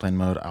that on airplane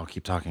mode. I'll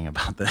keep talking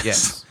about this.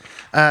 Yes.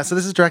 So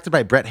this is directed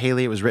by Brett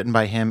Haley. It was written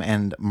by him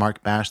and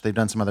Mark Bash. They've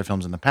done some other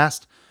films in the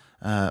past,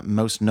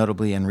 most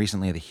notably and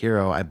recently The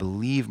Hero. I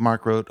believe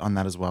Mark wrote on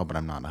that as well, but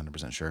I'm not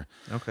 100% sure.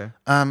 Okay.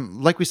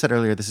 Like we said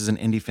earlier, this is an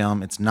indie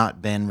film. It's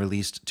not been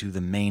released to the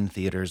main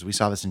theaters. We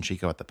saw this in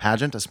Chico at the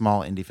Pageant, a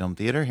small indie film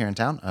theater here in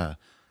town,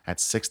 at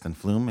 6th and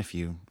Flume, if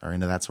you are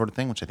into that sort of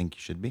thing, which I think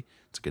you should be.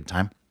 It's a good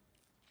time.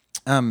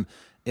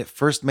 It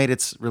first made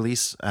its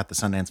release at the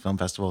Sundance Film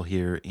Festival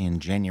here in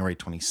January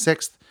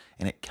 26th,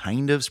 and it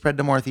kind of spread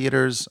to more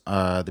theaters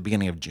the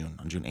beginning of June,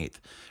 on June 8th.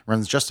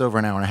 Runs just over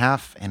an hour and a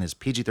half and is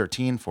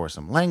PG-13 for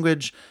some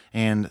language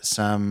and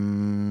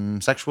some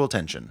sexual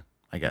tension,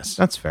 I guess.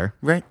 That's fair.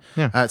 Right?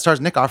 Yeah. It stars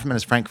Nick Offerman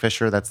as Frank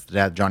Fisher. That's the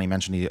dad Johnny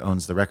mentioned. He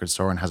owns the record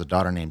store and has a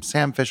daughter named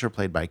Sam Fisher,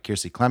 played by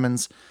Kiersey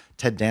Clemens.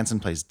 Ted Danson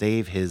plays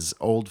Dave, his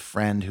old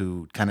friend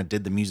who kind of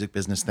did the music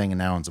business thing and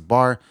now owns a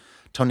bar.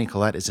 Toni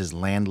Collette is his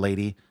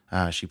landlady.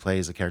 She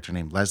plays a character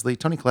named Leslie.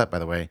 Toni Collette, by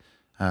the way,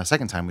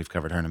 second time we've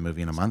covered her in a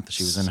movie in a month.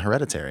 She was in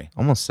Hereditary.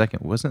 Almost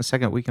second. Wasn't it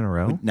second week in a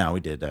row? No, we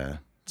did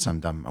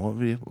some dumb. What would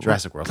we do?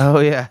 Jurassic World. Oh,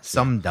 yeah.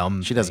 Some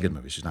dumb She does a thing. good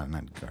movie. She's not in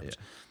that garbage.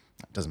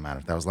 It doesn't matter.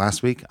 If that was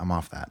last week, I'm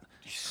off that.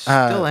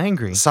 Still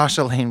angry.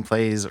 Sasha Lane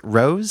plays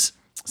Rose,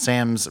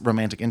 Sam's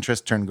romantic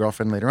interest turned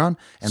girlfriend later on.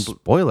 And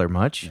Spoiler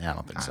much? Yeah, I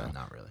don't think so.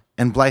 Not really.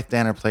 And Blythe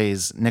Danner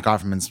plays Nick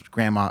Offerman's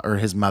grandma, or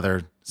his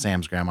mother,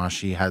 Sam's grandma.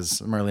 She has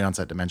some early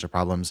onset dementia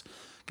problems,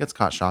 gets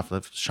caught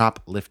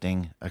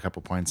shoplifting a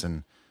couple points,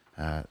 and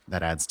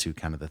that adds to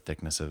kind of the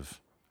thickness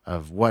of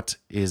what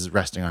is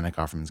resting on Nick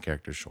Offerman's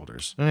character's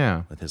shoulders.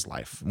 Yeah. With his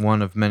life.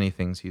 One of many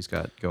things he's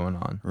got going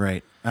on.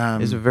 Right.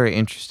 He's a very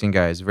interesting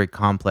guy. He's a very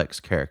complex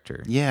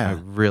character. Yeah. I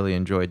really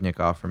enjoyed Nick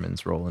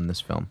Offerman's role in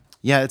this film.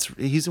 Yeah,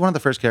 he's one of the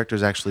first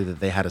characters actually that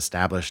they had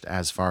established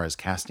as far as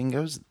casting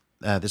goes.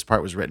 This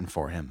part was written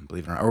for him,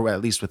 believe it or not, or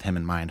at least with him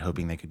in mind,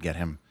 hoping they could get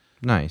him.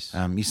 Nice.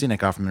 You see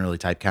Nick Offerman really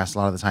typecast a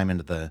lot of the time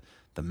into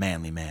the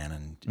manly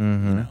man,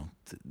 and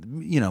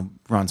you know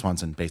Ron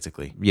Swanson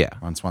basically. Yeah.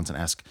 Ron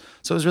Swanson-esque.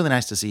 So it was really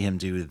nice to see him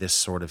do this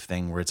sort of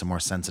thing where it's a more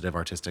sensitive,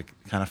 artistic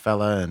kind of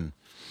fella, and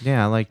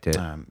Yeah, I liked it.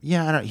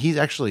 he's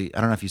actually,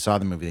 I don't know if you saw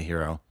the movie The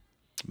Hero,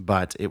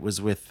 but it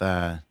was with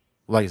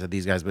like I said,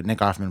 these guys, but Nick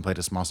Offerman played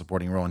a small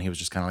supporting role, and he was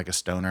just kind of like a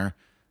stoner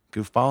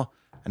goofball,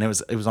 and it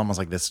was almost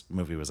like this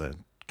movie was a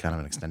kind of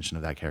an extension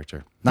of that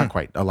character. Not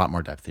quite, a lot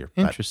more depth here.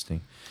 But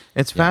Interesting.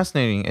 It's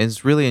fascinating.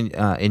 It's really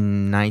a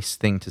nice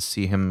thing to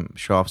see him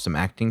show off some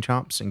acting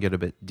chops and get a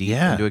bit deep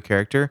into a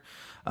character.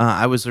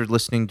 I was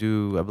listening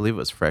to, I believe it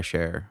was Fresh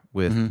Air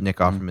with Nick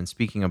Offerman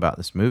speaking about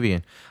this movie,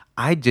 and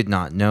I did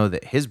not know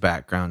that his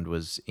background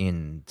was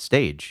in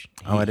stage.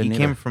 I didn't He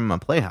came either. from a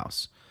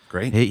playhouse.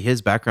 Great.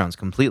 His background's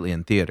completely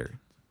in theater.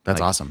 That's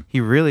awesome.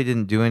 He really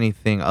didn't do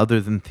anything other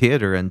than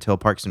theater until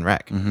Parks and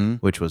Rec,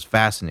 which was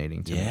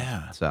fascinating to me.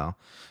 Yeah. So,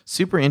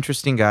 super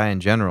interesting guy in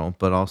general,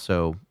 but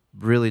also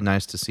really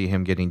nice to see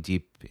him getting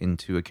deep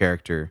into a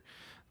character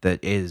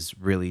that is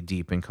really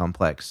deep and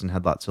complex and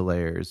had lots of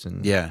layers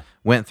and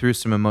went through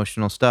some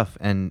emotional stuff.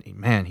 And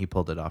man, he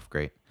pulled it off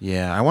great.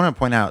 Yeah, I want to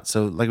point out,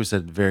 so like we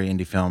said, very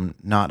indie film,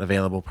 not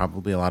available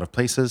probably a lot of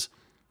places.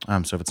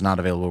 So if it's not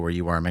available where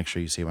you are, make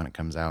sure you see when it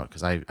comes out,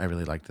 because I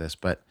really liked this.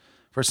 But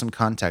for some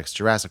context,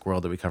 Jurassic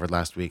World that we covered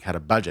last week had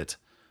a budget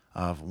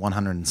of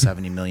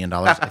 $170 million.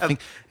 I think,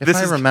 if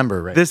I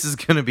remember right. This is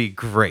going to be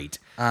great.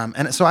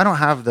 And so I don't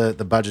have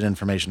the budget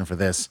information for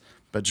this,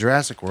 but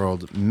Jurassic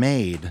World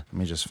made, let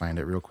me just find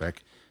it real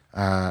quick,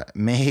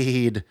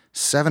 made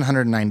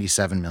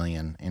 $797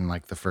 million in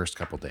like the first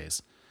couple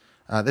days.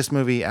 This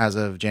movie, as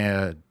of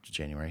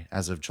January,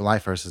 as of July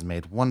 1st, has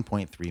made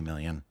 $1.3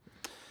 million.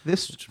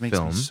 Which makes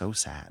me so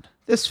sad.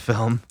 This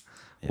film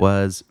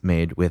was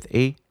made with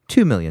a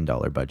 $2 million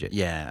budget.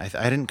 Yeah,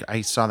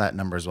 I saw that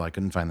number as well. I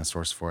couldn't find the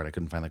source for it. I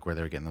couldn't find like where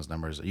they were getting those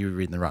numbers. Are you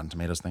reading the Rotten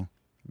Tomatoes thing?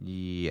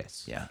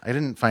 Yes. Yeah, I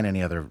didn't find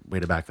any other way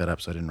to back that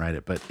up, so I didn't write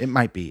it. But it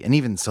might be, and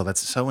even still,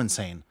 that's so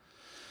insane.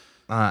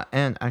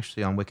 And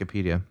actually on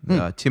Wikipedia,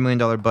 $2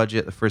 million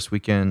budget the first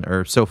weekend,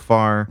 or so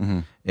far,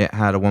 it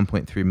had a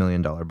 $1.3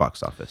 million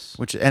box office.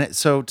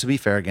 So to be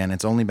fair, again,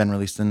 it's only been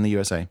released in the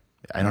USA.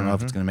 I don't know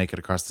if it's going to make it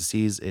across the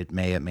seas. It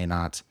may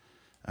not.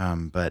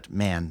 But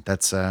man,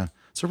 it's a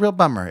real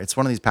bummer. It's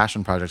one of these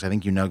passion projects. I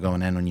think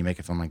going in when you make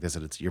a film like this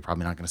that you're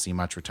probably not going to see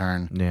much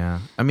return. Yeah,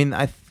 I mean,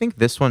 I think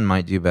this one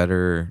might do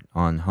better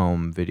on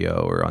home video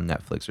or on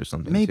Netflix or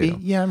something. Maybe, too.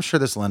 yeah. I'm sure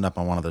this will end up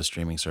on one of those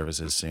streaming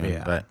services soon.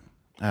 Yeah. But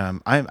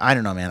I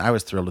don't know, man. I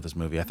was thrilled with this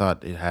movie. I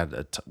thought it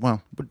had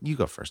well, but you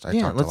go first. I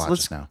talked a lot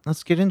just now.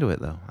 Let's get into it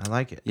though. I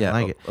like it. Yeah,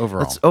 I like it.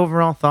 overall.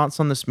 Overall thoughts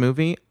on this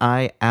movie.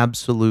 I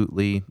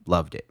absolutely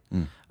loved it.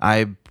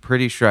 I'm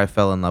pretty sure I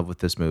fell in love with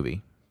this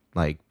movie.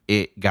 Like,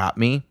 it got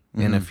me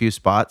in a few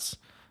spots.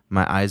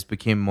 My eyes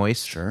became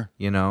moist. Sure.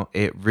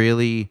 It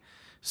really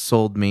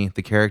sold me.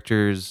 The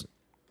characters,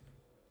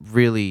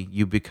 really,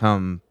 you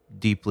become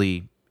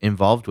deeply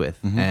involved with,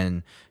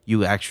 and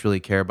you actually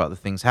care about the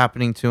things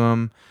happening to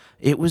them.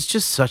 It was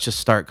just such a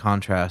stark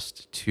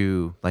contrast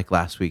to like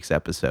last week's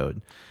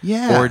episode.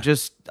 Yeah. Or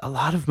just a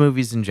lot of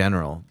movies in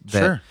general.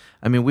 Sure.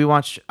 I mean,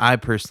 I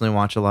personally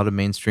watch a lot of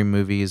mainstream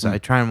movies. I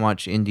try and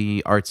watch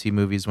indie artsy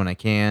movies when I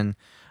can.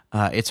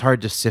 It's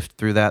hard to sift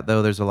through that,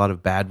 though. There's a lot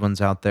of bad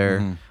ones out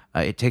there.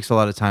 It takes a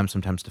lot of time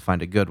sometimes to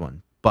find a good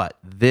one. But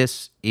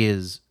this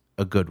is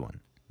a good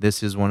one.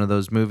 This is one of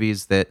those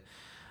movies that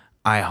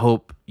I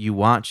hope you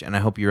watch, and I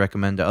hope you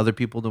recommend to other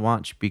people to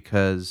watch,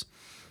 because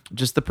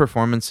just the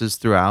performances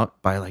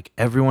throughout by like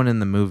everyone in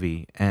the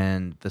movie,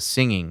 and the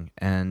singing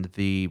and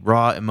the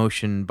raw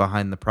emotion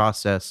behind the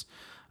process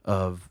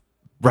of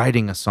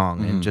writing a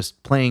song and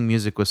just playing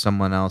music with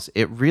someone else,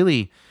 it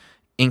really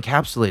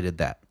encapsulated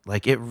that.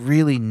 Like, it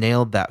really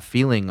nailed that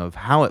feeling of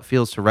how it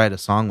feels to write a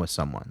song with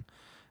someone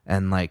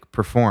and like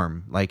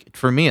perform. Like,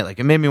 for me,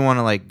 it made me want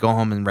to like go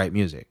home and write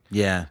music.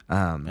 Yeah.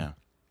 And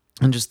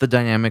just the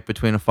dynamic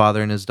between a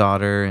father and his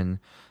daughter, and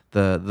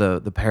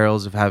the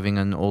perils of having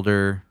an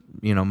older,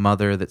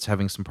 mother that's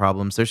having some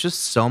problems. There's just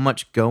so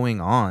much going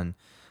on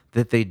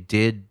that they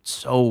did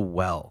so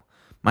well.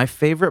 My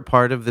favorite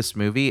part of this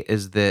movie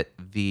is that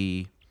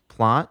the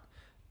plot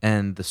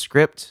and the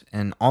script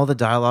and all the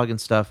dialogue and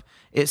stuff,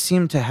 it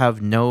seemed to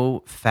have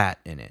no fat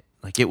in it.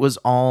 Like, it was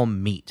all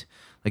meat.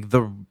 Like,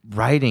 the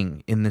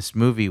writing in this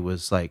movie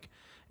was like,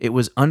 it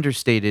was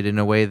understated in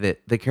a way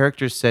that the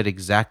characters said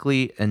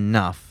exactly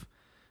enough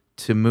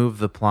to move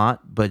the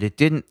plot, but it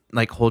didn't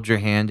like hold your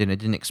hand, and it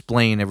didn't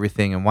explain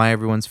everything and why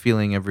everyone's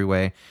feeling every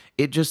way.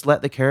 It just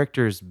let the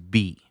characters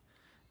be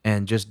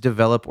and just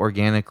develop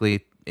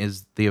organically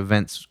as the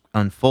events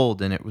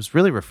unfold, and it was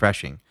really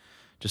refreshing.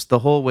 Just the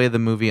whole way the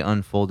movie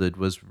unfolded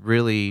was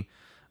really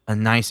a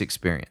nice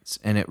experience,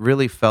 and it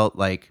really felt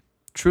like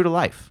true to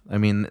life. I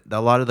mean,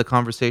 a lot of the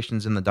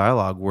conversations in the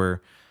dialogue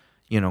were,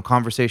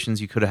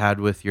 conversations you could have had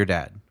with your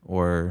dad,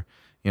 or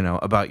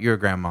about your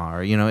grandma,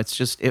 or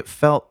it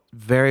felt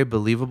very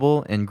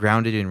believable and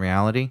grounded in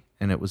reality,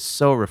 and it was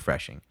so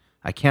refreshing.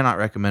 I cannot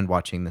recommend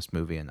watching this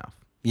movie enough.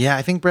 Yeah,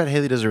 I think Brett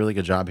Haley does a really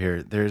good job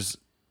here. There's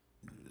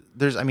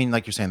I mean,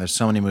 like you're saying, there's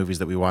so many movies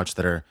that we watch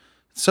that are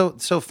so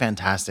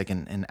fantastic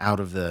and out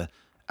of the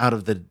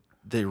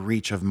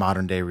reach of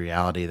modern day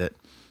reality, that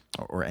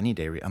or any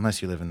day,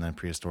 unless you live in the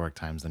prehistoric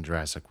times, then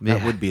Jurassic,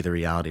 that would be the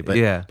reality.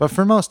 But but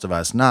for most of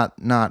us, not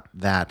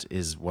that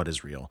is what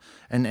is real.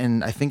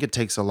 And I think it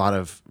takes a lot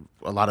of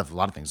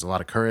things, a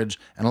lot of courage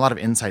and a lot of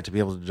insight to be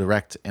able to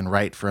direct and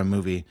write for a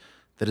movie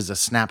that is a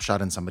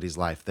snapshot in somebody's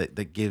life,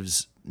 that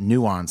gives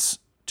nuance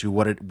to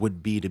what it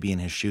would be to be in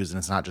his shoes, and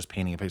it's not just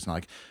painting a picture. It's not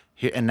like,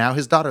 here, and now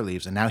his daughter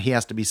leaves, and now he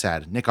has to be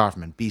sad. Nick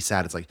Offerman, be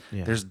sad. It's like,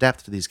 there's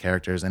depth to these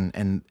characters,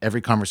 and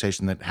every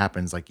conversation that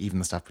happens, like even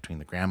the stuff between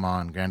the grandma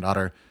and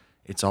granddaughter,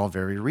 it's all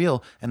very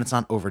real, and it's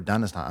not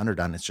overdone, it's not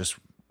underdone. It's just,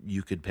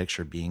 you could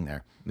picture being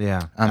there.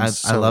 Yeah,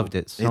 I loved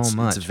it so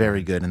much. It's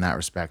very good in that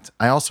respect.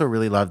 I also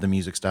really love the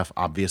music stuff,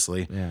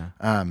 obviously. Yeah.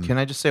 Can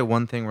I just say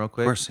one thing real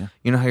quick? Of course, yeah.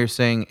 You know how you're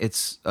saying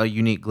it's a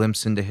unique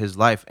glimpse into his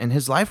life, and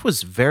his life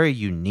was very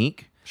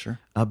unique. Sure.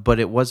 But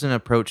it wasn't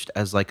approached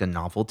as like a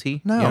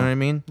novelty. No. You know what I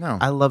mean? No.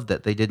 I loved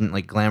that they didn't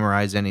like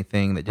glamorize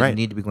anything that didn't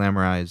need to be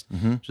glamorized.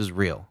 Just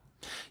real.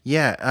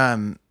 Yeah.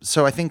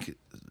 So I think,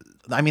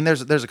 I mean,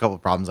 there's a couple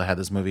of problems I had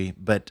with this movie,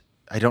 but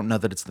I don't know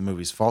that it's the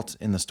movie's fault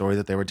in the story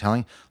that they were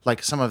telling.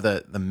 Like some of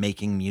the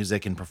making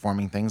music and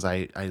performing things,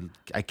 I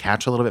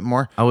catch a little bit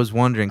more. I was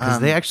wondering because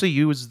they actually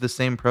use the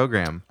same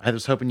program. I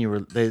was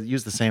hoping they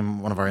used the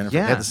same one of our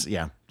interfaces.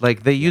 Yeah.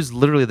 Like they use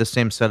literally the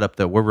same setup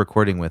that we're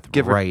recording with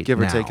give or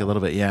now. take a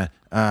little bit. Yeah.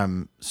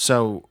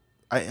 So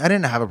I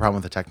didn't have a problem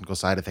with the technical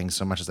side of things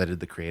so much as I did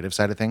the creative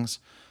side of things.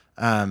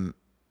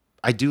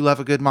 I do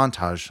love a good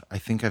montage. I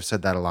think I've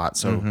said that a lot.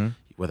 So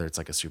whether it's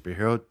like a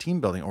superhero team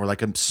building or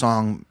like a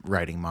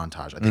songwriting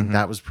montage, I think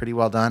that was pretty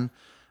well done.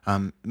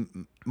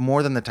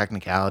 More than the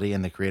technicality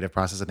and the creative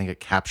process, I think it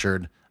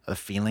captured a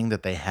feeling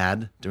that they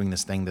had doing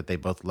this thing that they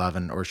both love,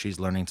 or she's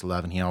learning to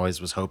love, and he always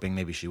was hoping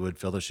maybe she would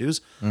fill the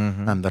shoes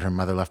that her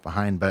mother left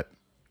behind. But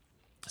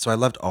so I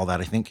loved all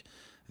that. I think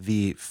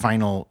the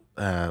final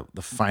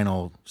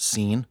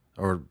scene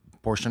or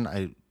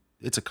portion,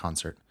 it's a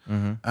concert,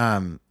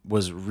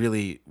 was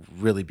really,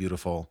 really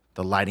beautiful.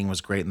 The lighting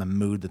was great, and the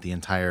mood that the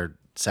entire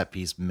set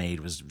piece made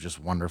was just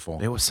wonderful.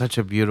 It was such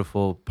a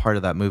beautiful part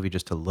of that movie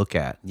just to look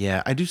at.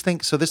 Yeah, I do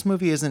think so. This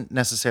movie isn't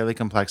necessarily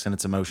complex in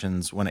its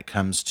emotions when it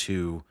comes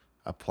to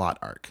a plot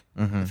arc.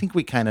 I think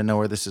we kind of know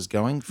where this is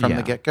going from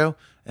the get-go,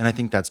 and I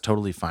think that's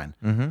totally fine.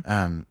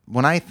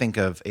 When I think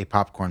of a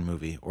popcorn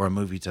movie or a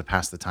movie to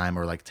pass the time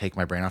or like take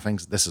my brain off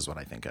things, this is what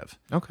I think of.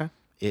 Okay.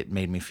 It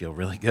made me feel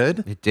really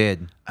good. It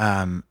did.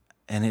 And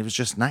it was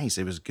just nice.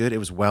 It was good. It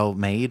was well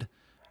made.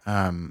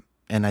 And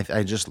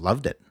I just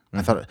loved it.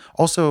 I thought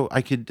also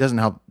doesn't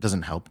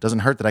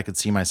hurt that I could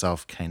see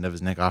myself kind of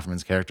as Nick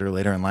Offerman's character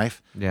later in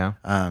life. Yeah.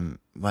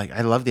 Like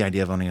I love the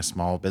idea of owning a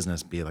small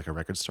business, be it like a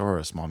record store or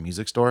a small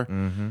music store.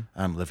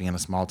 Living in a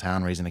small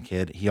town, raising a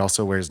kid. He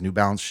also wears New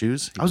Balance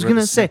shoes. I was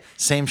gonna say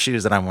same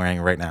shoes that I'm wearing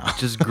right now.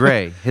 Just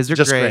gray. His are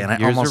just gray. and I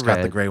Yours almost are got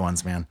the red. gray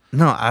ones, man.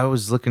 No, I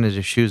was looking at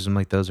his shoes. I'm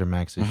like, those are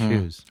Max's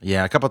shoes.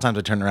 Yeah, a couple of times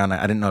I turned around.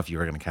 I didn't know if you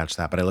were going to catch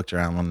that, but I looked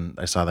around when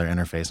I saw their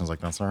interface and I was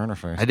like, that's our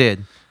interface. I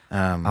did.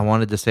 I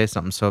wanted to say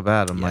something so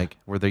bad. I'm like,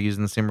 were they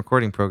using the same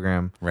recording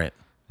program? Right.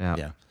 Yeah.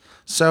 Yeah.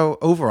 So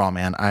overall,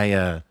 man,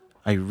 I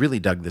really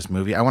dug this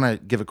movie. I want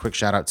to give a quick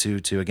shout out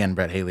to again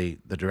Brett Haley,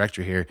 the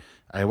director here.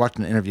 I watched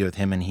an interview with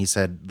him, and he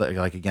said,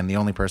 like again, the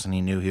only person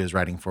he knew he was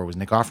writing for was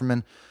Nick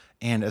Offerman.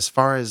 And as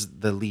far as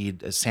the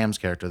lead, as Sam's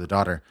character, the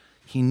daughter,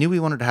 he knew he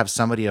wanted to have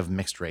somebody of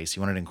mixed race. He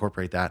wanted to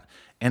incorporate that.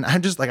 And I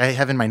just I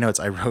have in my notes,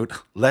 I wrote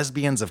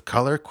lesbians of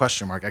color, ?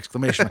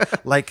 Exclamation.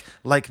 like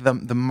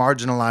the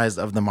marginalized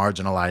of the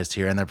marginalized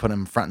here. And they're putting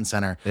them front and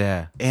center.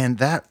 Yeah. And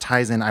that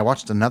ties in. I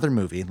watched another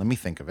movie. Let me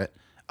think of it.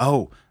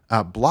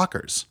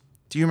 Blockers.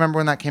 Do you remember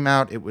when that came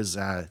out? It was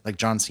like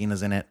John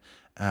Cena's in it.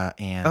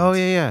 And Oh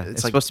yeah. It's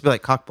It's like, supposed to be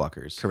like cock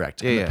blockers.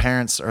 correct. Yeah, And yeah. the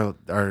parents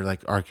are like,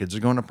 our kids are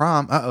going to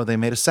prom. They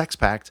made a sex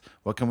pact.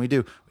 What can we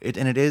do? It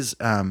is.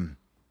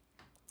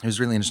 It was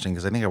really interesting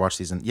because I think I watched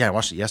these. I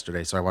watched it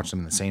yesterday, so I watched them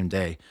in the same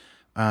day.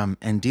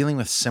 And dealing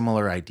with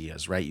similar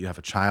ideas, right? You have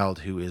a child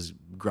who is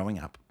growing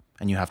up,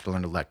 and you have to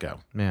learn to let go.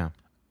 Yeah.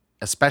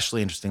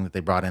 Especially interesting that they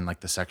brought in like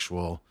the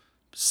sexual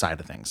side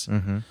of things.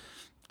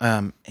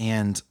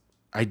 And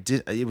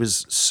it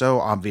was so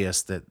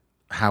obvious that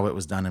how it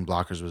was done in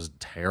Blockers was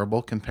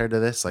terrible compared to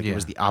this. Like it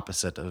was the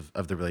opposite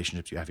of the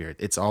relationships you have here.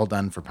 It's all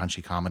done for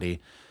punchy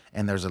comedy.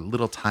 And there's a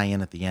little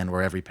tie-in at the end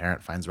where every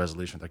parent finds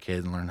resolution with their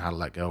kid and learn how to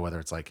let go, whether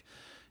it's like,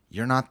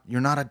 you're not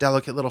a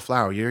delicate little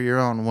flower, you're your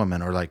own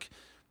woman, or like,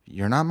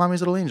 you're not mommy's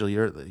little angel,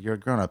 you're a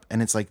grown-up.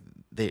 And it's like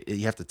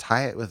you have to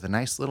tie it with a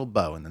nice little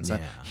bow. And then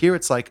here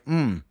it's like,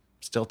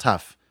 still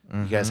tough.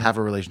 You guys have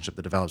a relationship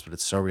that develops, but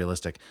it's so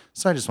realistic.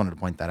 So I just wanted to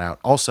point that out.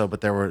 Also,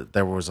 but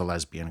there was a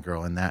lesbian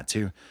girl in that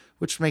too,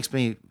 which makes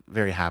me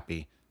very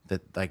happy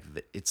that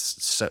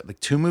it's so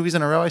like 2 movies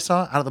in a row I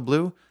saw out of the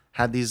blue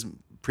had these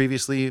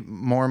previously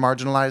more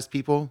marginalized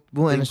people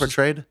being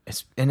portrayed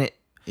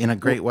in a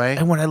great way.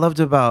 And what I loved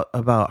about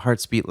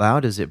Hearts Beat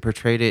Loud is it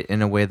portrayed it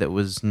in a way that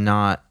was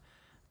not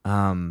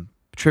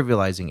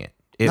trivializing it.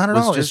 Not at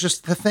all. It's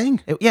just the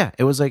thing.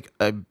 It was like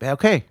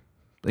okay,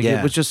 like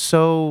it was just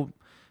so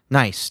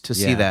nice to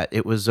see that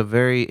it was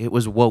it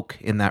was woke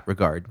in that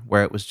regard,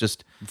 where it was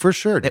just for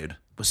sure, dude. It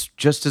was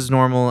just as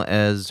normal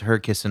as her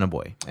kissing a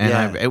boy,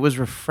 and it was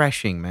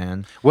refreshing,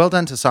 man. Well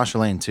done to Sasha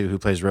Lane too, who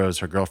plays Rose,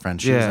 her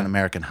girlfriend. She was in Yeah.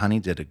 American Honey,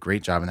 did a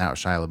great job in that with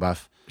Shia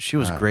LaBeouf. She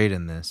was great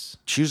in this.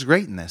 She was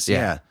great in this.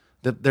 Yeah.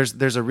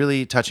 There's a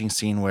really touching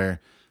scene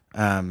where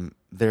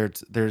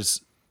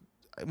there's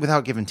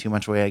without giving too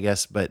much away, I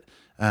guess, but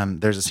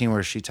there's a scene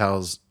where she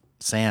tells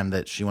Sam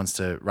that she wants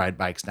to ride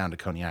bikes down to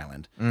Coney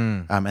Island.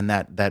 And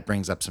that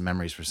brings up some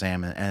memories for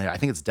Sam. And I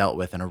think it's dealt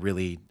with in a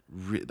really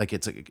like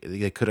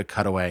they could have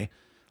cut away,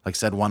 like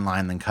said one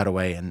line, then cut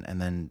away and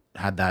then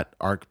had that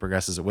arc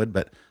progress as it would,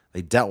 but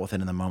they dealt with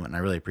it in the moment. And I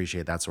really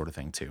appreciate that sort of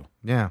thing too.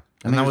 Yeah.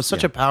 And mean, that was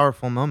such a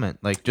powerful moment.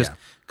 Like just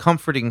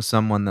comforting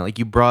someone that like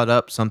you brought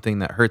up something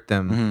that hurt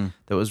them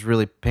that was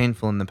really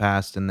painful in the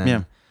past, and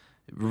then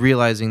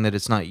realizing that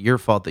it's not your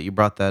fault that you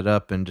brought that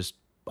up, and just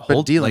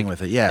dealing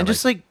with it. And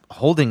just like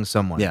holding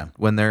someone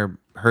when they're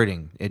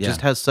hurting. It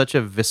just has such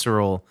a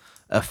visceral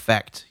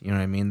effect. You know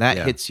what I mean? That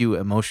hits you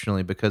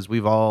emotionally because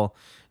we've all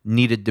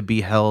needed to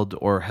be held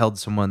or held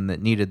someone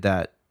that needed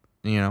that.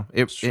 You know,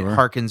 it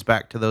harkens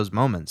back to those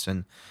moments,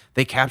 and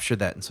they captured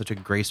that in such a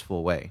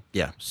graceful way.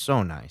 Yeah.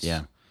 So nice.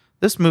 Yeah.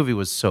 This movie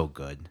was so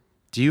good.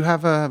 Do you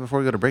have before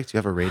we go to break, do you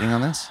have a rating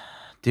on this?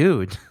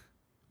 Dude,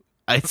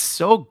 it's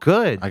so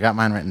good. I got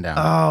mine written down.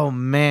 Oh,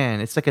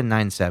 man. It's like a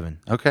 9.7.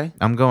 Okay.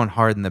 I'm going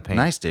hard in the paint.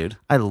 Nice, dude.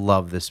 I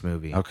love this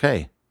movie.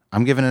 Okay.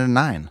 I'm giving it a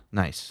 9.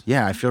 Nice.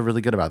 Yeah, I feel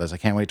really good about this. I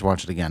can't wait to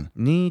watch it again.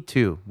 Me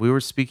too. We were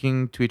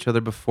speaking to each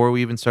other before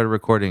we even started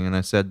recording, and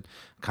I said,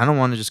 kind of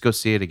want to just go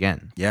see it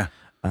again. Yeah.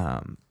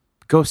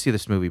 Go see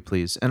this movie,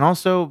 please. And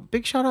also,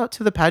 big shout out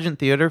to the Pageant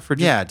Theater for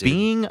just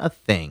being a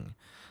thing.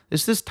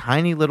 It's this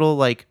tiny little,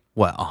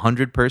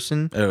 100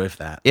 person? Oh, if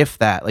that. If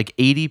that. Like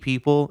 80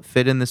 people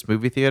fit in this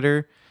movie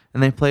theater,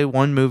 and they play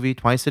one movie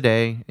twice a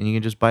day, and you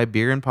can just buy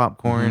beer and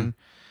popcorn.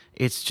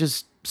 It's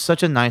just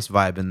such a nice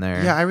vibe in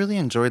there. Yeah, I really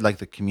enjoyed like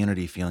the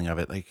community feeling of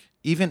it. Like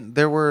even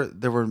there were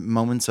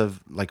moments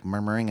of like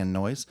murmuring and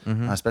noise,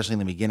 especially in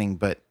the beginning.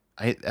 But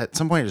I at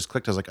some point it just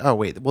clicked. I was like, oh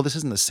wait, well this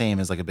isn't the same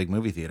as like a big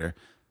movie theater.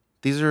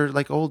 These are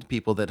like old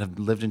people that have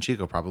lived in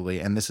Chico probably,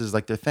 and this is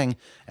like their thing.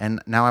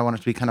 And now I want it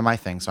to be kind of my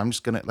thing. So I'm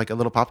just gonna like a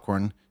little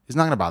popcorn is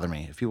not gonna bother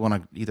me if you want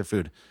to eat their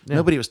food. Yeah.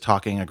 Nobody was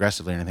talking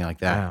aggressively or anything like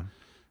that.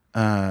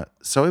 Yeah.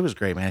 So it was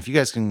great, man. If you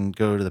guys can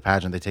go to the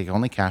pageant, they take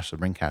only cash, so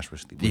bring cash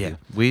with you. Yeah,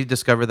 we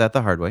discovered that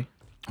the hard way.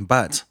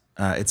 But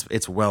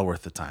it's well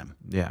worth the time.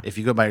 Yeah. If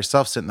you go by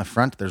yourself, sit in the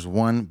front. There's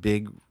one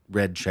big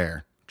red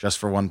chair just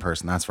for one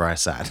person. That's where I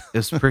sat. It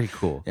was pretty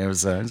cool. It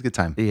was a good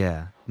time.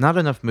 Yeah. Not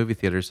enough movie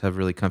theaters have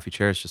really comfy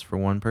chairs just for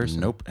one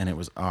person. Nope. And it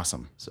was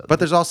awesome. But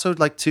there's also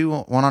like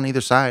one on either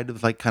side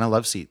with like kind of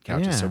love seat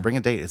couches. Yeah. So bring a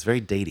date. It's very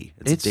datey.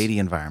 It's a datey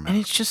environment.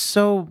 And it's just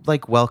so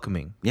like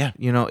welcoming. Yeah.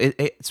 You know,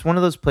 it's one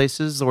of those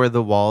places where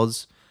the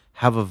walls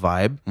have a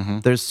vibe.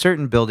 There's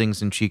certain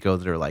buildings in Chico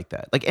that are like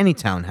that. Like any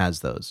town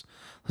has those.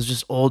 Those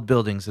just old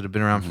buildings that have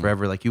been around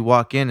forever. Like you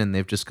walk in and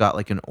they've just got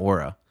like an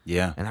aura.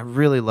 Yeah. And I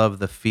really love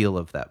the feel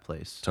of that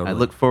place. Totally. I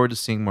look forward to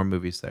seeing more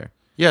movies there.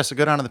 Yeah, so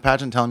go down to the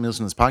pageant, tell them you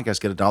listen to this podcast,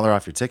 get $1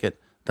 off your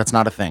ticket. That's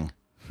not a thing.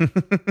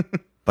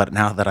 But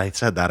now that I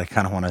said that, I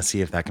kind of want to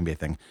see if that can be a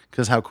thing.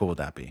 Because how cool would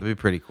that be? It'd be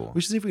pretty cool. We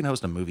should see if we can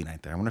host a movie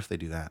night there. I wonder if they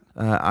do that.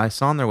 I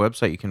saw on their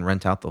website you can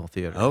rent out the whole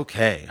theater.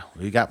 Okay,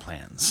 we got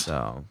plans.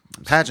 So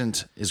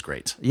pageant is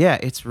great. Yeah,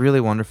 it's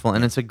really wonderful.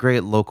 And it's a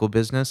great local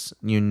business.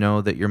 You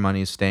know that your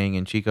money is staying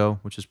in Chico,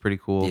 which is pretty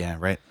cool. Yeah,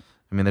 right.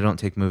 I mean, they don't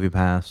take Movie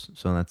Pass,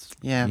 so that's...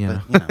 Yeah, you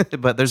but, you know.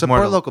 But there's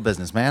support more... local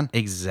business, man.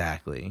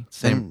 Exactly.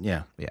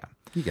 Yeah. Yeah.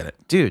 You get it.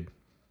 Dude,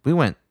 we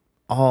went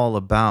all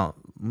about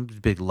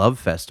big love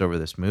fest over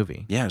this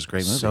movie. Yeah, it was a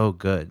great movie. So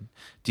good.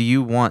 Do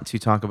you want to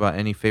talk about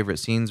any favorite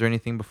scenes or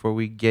anything before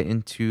we get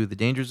into the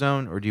danger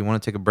zone, or do you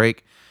want to take a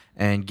break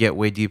and get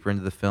way deeper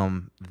into the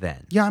film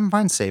then? Yeah, I'm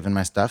fine saving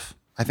my stuff.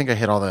 I think I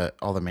hit all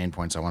the main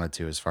points I wanted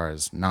to as far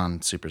as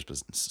non-super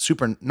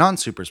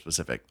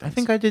specific things. I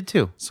think I did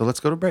too. So let's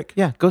go to break.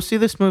 Yeah, go see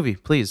this movie,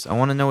 please. I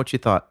want to know what you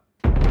thought.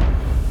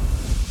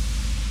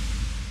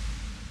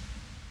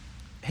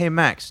 Hey,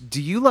 Max,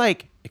 do you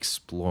like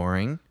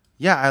exploring?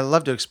 Yeah, I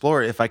love to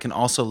explore if I can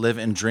also live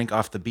and drink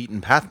off the beaten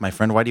path, my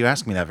friend. Why do you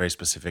ask me that very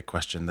specific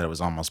question that was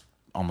almost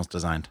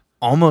designed?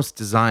 Almost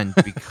designed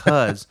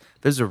because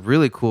there's a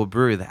really cool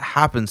brewery that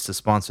happens to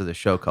sponsor the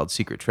show called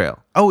Secret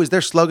Trail. Oh, is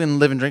their slogan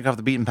 "Live and drink off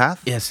the beaten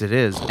path"? Yes, it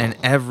is. And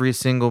every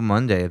single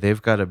Monday,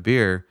 they've got a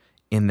beer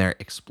in their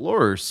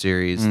Explorer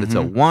series that's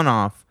a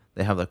one-off.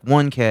 They have like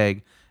one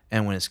keg,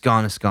 and when it's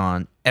gone, it's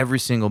gone. Every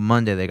single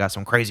Monday, they got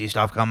some crazy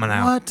stuff coming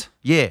out. What?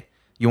 Yeah.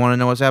 You want to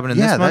know what's happening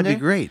this Monday? Yeah, that'd be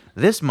great.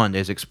 This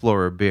Monday's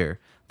Explorer beer,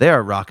 they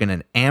are rocking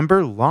an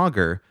amber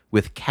lager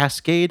with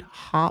Cascade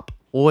hop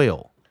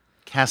oil.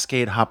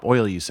 Cascade hop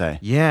oil, you say?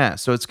 Yeah,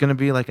 so it's going to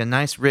be like a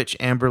nice rich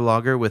amber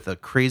lager with a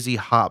crazy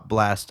hop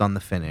blast on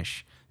the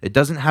finish. It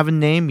doesn't have a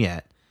name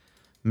yet.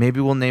 Maybe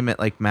we'll name it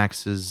like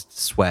Max's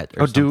Sweat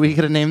or something. Do we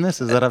get a name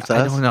this? Is that up to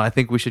us? I don't know. I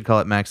think we should call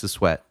it Max's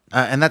Sweat.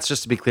 And that's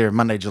just to be clear,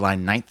 Monday, July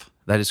 9th.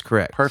 That is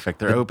correct. Perfect.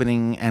 Their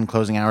opening and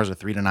closing hours are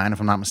 3 to 9, if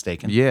I'm not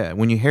mistaken. Yeah,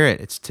 when you hear it,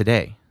 it's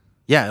today.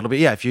 Yeah, it'll be.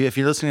 Yeah, if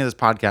you're listening to this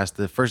podcast,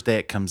 the first day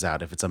it comes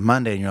out. If it's a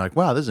Monday and you're like,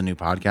 "Wow, this is a new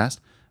podcast,"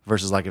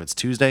 versus like if it's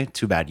Tuesday,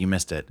 too bad, you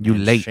missed it. You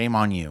late. Shame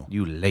on you.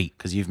 You late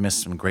because you've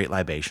missed some great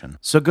libation.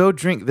 So go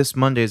drink this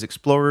Monday's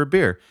Explorer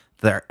beer,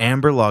 their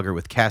amber lager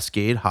with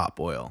Cascade hop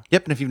oil.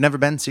 Yep, and if you've never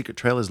been, Secret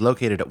Trail is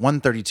located at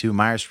 132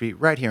 Meyer Street,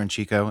 right here in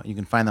Chico. You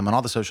can find them on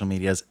all the social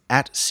medias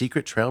at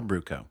Secret Trail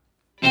Brew Co.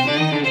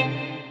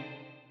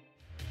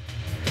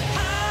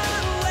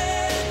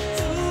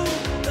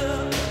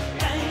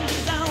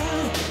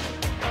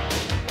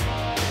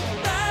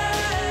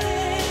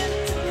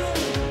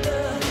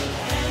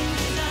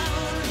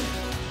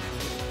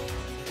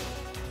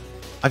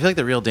 I feel like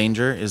the real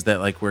danger is that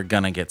like we're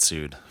gonna get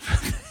sued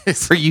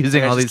for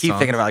using all these keep songs.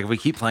 Thinking about like if we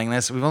keep playing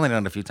this, we've only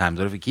done it a few times,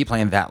 but if we keep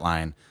playing that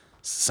line,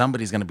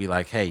 somebody's gonna be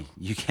like, "Hey,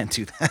 you can't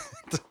do that."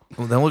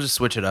 Well, then we'll just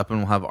switch it up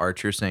and we'll have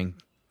Archer saying,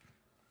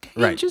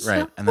 right,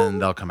 and then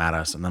they'll come at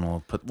us, and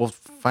then we'll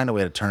find a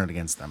way to turn it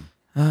against them.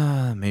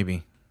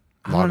 Maybe.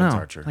 I Logan's don't know.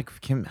 Archer. Like,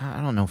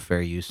 I don't know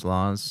fair use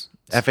laws.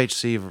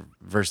 FHC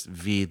versus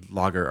V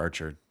Logger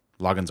Archer.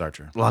 Logan's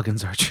Archer.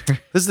 Logan's Archer.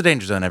 This is the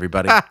Danger Zone,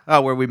 everybody.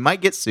 Where we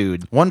might get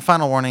sued. One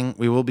final warning.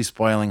 We will be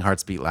spoiling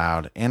Hearts Beat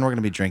Loud, and we're going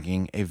to be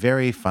drinking a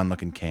very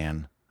fun-looking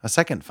can. A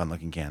second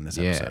fun-looking can this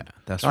episode.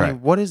 That's Johnny,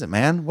 right. What is it,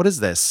 man? What is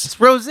this? It's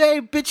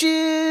rosé,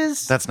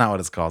 bitches! That's not what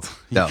it's called.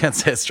 No. You can't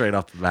say it straight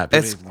off the bat.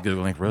 It's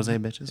Googling rosé,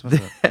 bitches?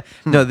 What's up?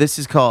 No, this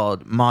is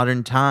called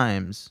Modern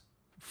Times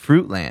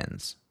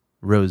Fruitlands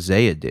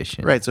Rosé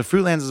Edition. Right, so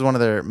Fruitlands is one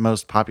of their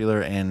most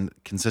popular and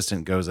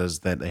consistent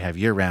gozas that they have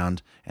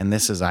year-round, and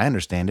this, as I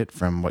understand it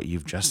from what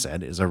you've just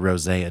said, is a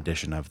rosé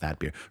edition of that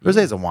beer.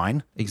 Rosé is a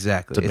wine.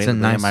 Exactly. It's a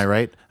nice. Am I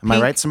right? Am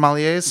I right,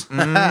 sommeliers?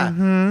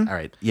 Mm-hmm. All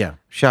right, yeah.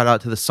 Shout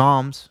out to the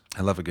Psalms.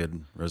 I love a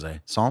good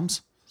rosé.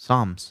 Psalms?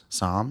 Psalms.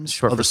 Psalms?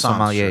 Short for the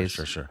Psalms.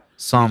 sommeliers. Sure.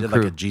 Psalm You did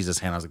like crew. a Jesus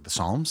hand. I was like, the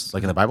Psalms?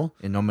 Like in the Bible?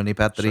 In nomine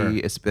Patri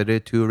Sure.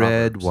 Spiritu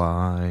red Proverbs.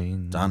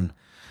 wine. Done.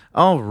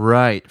 All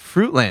right.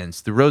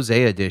 Fruitlands, the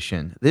Rosé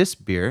edition. This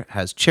beer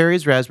has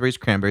cherries, raspberries,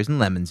 cranberries, and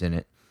lemons in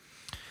it.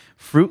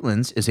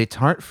 Fruitlands is a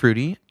tart,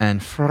 fruity,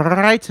 and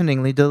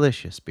frighteningly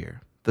delicious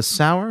beer. The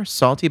sour,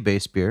 salty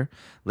base beer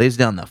lays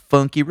down the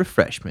funky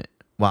refreshment,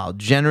 while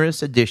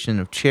generous addition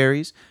of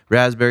cherries,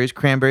 raspberries,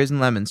 cranberries, and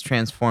lemons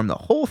transform the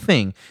whole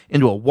thing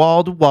into a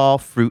wall-to-wall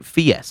fruit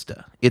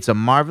fiesta. It's a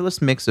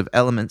marvelous mix of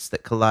elements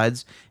that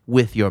collides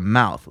with your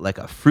mouth like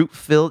a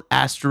fruit-filled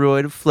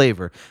asteroid of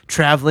flavor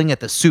traveling at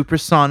the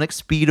supersonic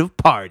speed of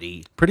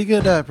party. Pretty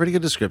good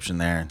description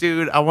there.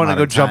 Dude, I want to go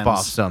Modern jump Times.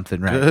 off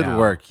something right Good now.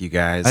 work, you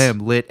guys. I am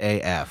lit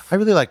AF. I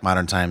really like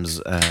Modern Times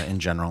in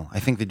general. I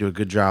think they do a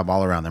good job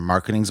all around. Their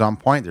marketing's on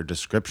point. Their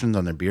descriptions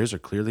on their beers are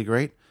clearly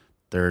great.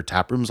 Their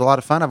tap room's a lot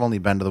of fun. I've only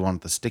been to the one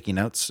with the sticky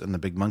notes and the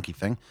big monkey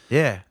thing.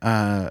 Yeah.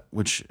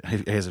 Which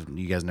if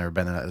you guys never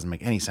been there, that doesn't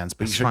make any sense.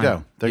 But It's you should fine.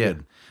 go. They're Yeah.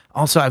 good.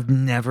 Also, I've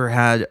never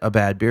had a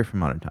bad beer from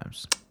Modern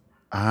Times.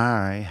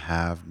 I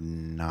have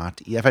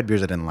not. Yeah, I've had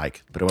beers I didn't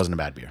like, but it wasn't a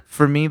bad beer.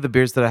 For me, the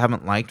beers that I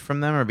haven't liked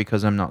from them are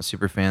because I'm not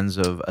super fans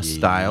of a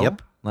style.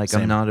 Yep. Like,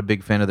 Same. I'm not a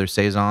big fan of their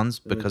Saisons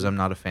because I'm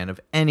not a fan of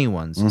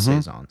anyone's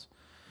Saisons.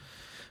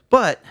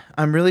 But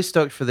I'm really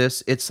stoked for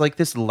this. It's like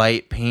this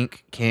light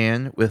pink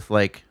can with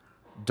like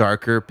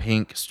darker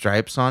pink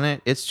stripes on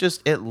it.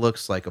 It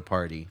looks like a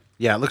party.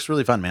 Yeah, it looks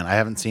really fun, man. I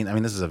haven't seen. I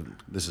mean,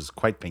 this is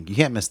quite pink. You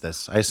can't miss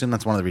this. I assume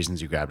that's one of the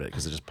reasons you grabbed it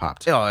because it just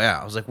popped. Oh, yeah.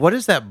 I was like, what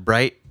is that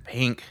bright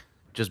pink,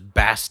 just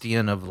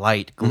bastion of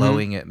light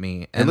glowing at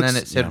me? And looks-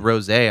 then it said yeah.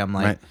 rosé. I'm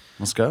like, Right,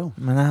 let's go.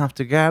 I'm going to have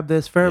to grab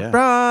this for Yeah.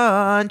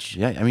 brunch.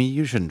 Yeah, I mean,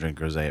 you shouldn't drink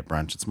rosé at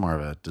brunch. It's more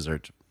of a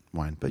dessert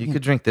wine. But You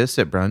could drink this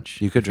at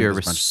brunch. You could if you're a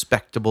drink this brunch.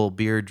 respectable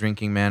beer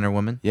drinking man or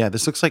woman. Yeah,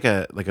 this looks like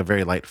a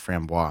very light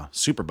framboise,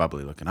 super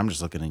bubbly looking. I'm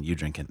just looking at you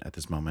drinking at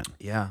this moment.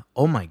 Yeah.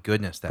 Oh my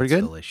goodness, that's Pretty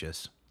good?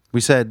 delicious. We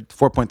said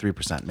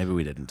 4.3%. Maybe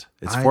we didn't.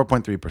 It's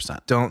 4.3%.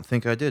 Don't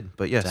think I did,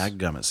 but yes.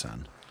 Dadgummit,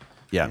 son.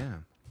 Yeah. Yeah.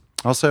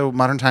 Also,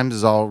 Modern Times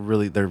is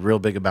they're real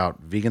big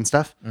about vegan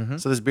stuff.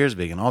 So this beer's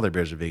vegan. All their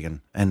beers are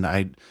vegan. And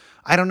I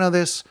don't know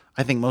this.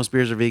 I think most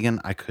beers are vegan.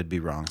 I could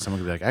be wrong. Someone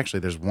could be like, actually,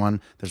 there's one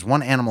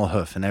animal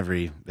hoof in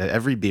every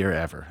beer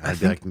ever. And I'd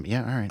be like,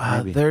 yeah, all right,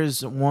 maybe.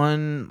 There's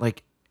one,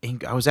 like,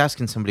 I was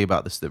asking somebody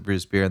about this that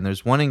brews beer, and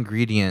there's one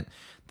ingredient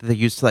that they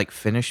use to, like,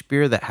 finish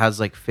beer that has,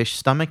 like, fish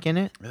stomach in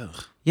it.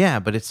 Ugh. Yeah,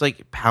 but it's,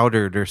 like,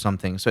 powdered or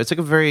something. So it's, like,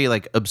 a very,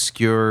 like,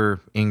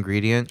 obscure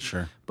ingredient.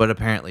 Sure. But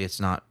apparently it's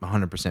not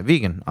 100%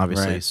 vegan,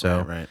 obviously. Right,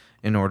 so right.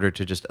 in order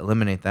to just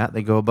eliminate that,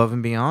 they go above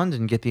and beyond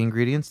and get the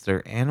ingredients that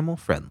are animal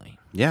friendly.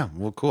 Yeah,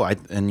 well, cool.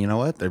 And you know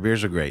what? Their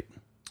beers are great.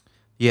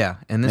 Yeah,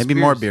 and this Maybe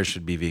more beer's- beers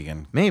should be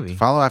vegan. Maybe.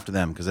 Follow after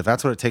them, because if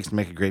that's what it takes to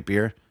make a great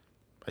beer,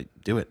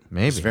 do it.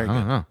 Maybe. It's very I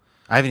don't good. know.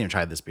 I haven't even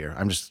tried this beer.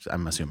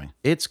 I'm assuming.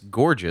 It's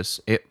gorgeous.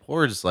 It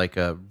pours like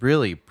a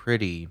really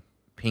pretty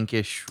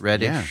pinkish, Yeah,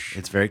 reddish.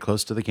 it's very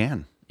close to the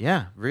can.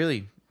 Yeah,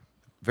 really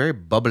very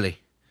bubbly.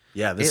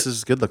 Yeah, this It-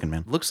 is good looking,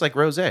 man. Looks like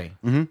rosé.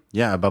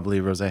 Yeah, a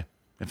bubbly rosé,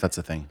 if that's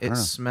a thing. I It don't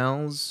know.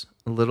 smells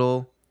a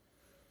little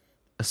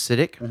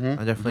acidic.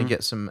 Mm-hmm, I definitely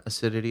get some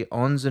acidity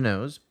on the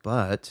nose,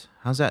 but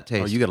how's that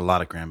taste? Oh, you get a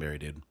lot of cranberry,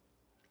 dude.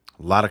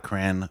 A lot of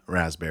cran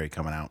raspberry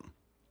coming out.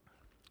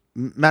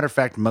 Matter of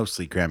fact,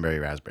 mostly cranberry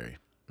raspberry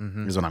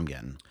is what I'm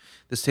getting.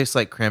 This tastes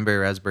like cranberry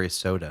raspberry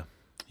soda.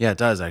 Yeah, it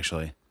does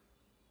actually.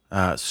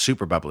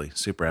 Super bubbly,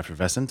 super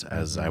effervescent,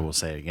 as I will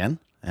say again,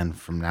 and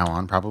from now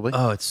on probably.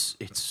 Oh, it's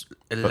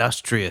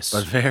illustrious,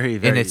 but very,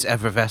 in very- its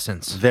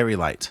effervescence. Very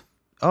light.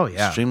 Oh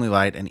yeah, Extremely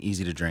light and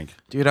easy to drink.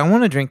 dude, I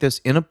want to drink this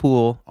in a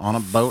pool On a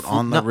boat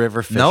on the no-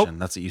 river fishing. nope.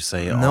 That's what you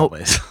say Nope.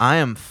 always. I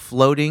am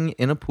floating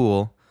in a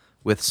pool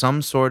with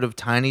some sort of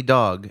tiny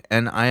dog,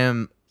 and I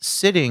am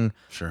sitting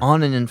Sure.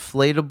 on an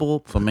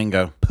inflatable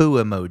Flamingo.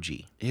 poo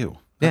emoji. Ew.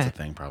 That's Yeah. a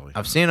thing probably.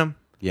 I've seen them.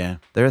 Yeah.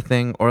 They're a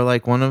thing. Or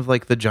like one of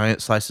like the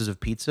giant slices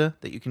of pizza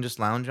that you can just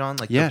lounge on.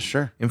 Like Yeah, the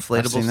sure. I've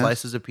Inflatable seen those.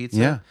 slices of pizza.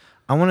 Yeah.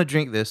 I want to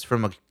drink this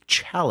from a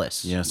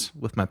chalice. Yes.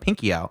 With my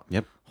pinky out.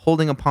 Yep.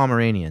 Holding a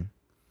Pomeranian.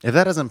 If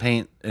that doesn't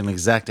paint an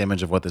exact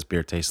image of what this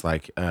beer tastes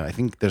like, I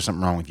think there's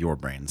something wrong with your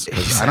brains.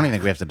 'Cause I don't even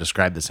think we have to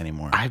describe this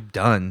anymore. I've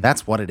done.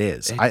 That's what it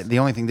is. The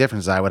only thing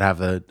different is I would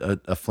have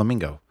a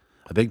flamingo,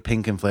 a big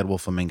pink inflatable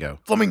flamingo,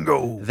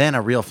 Flamingo. then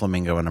a real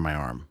flamingo under my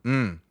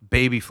arm.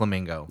 Baby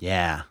flamingo.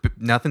 Yeah.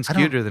 Nothing's I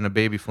don't- cuter than a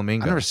baby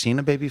flamingo. I've never seen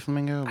a baby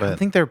flamingo, I but don't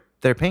think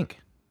they're pink.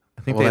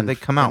 I think well, they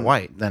come out then-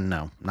 white. Then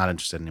no, not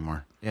interested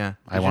anymore. Yeah.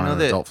 I Did you want know an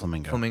that adult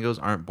flamingo. Flamingos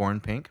aren't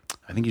born pink.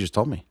 I think you just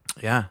told me.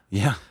 Yeah.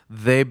 Yeah,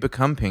 They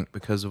become pink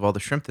because of all the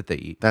shrimp that they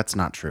eat. that's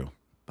not true.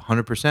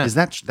 100%. Is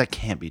that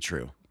can't be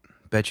true?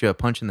 Bet you a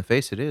punch in the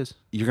face it is.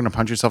 You're gonna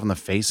punch yourself in the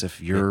face if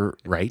you're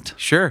right.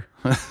 Sure.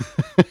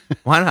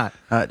 Why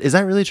not? Is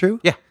that really true?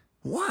 Yeah.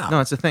 Wow. No,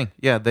 it's a thing.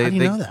 Yeah. They, How do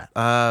you they, know that?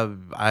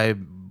 I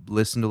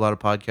listened to a lot of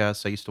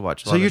podcasts. I used to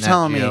watch a lot So of you're Nat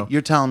telling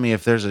Geo. me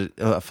if there's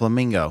a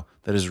flamingo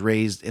that is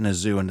raised in a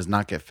zoo and does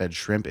not get fed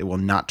shrimp, it will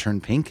not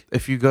turn pink?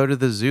 If you go to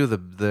the zoo,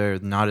 they're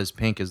not as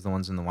pink as the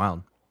ones in the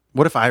wild.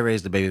 What if I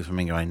raised a baby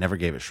flamingo and I never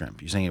gave it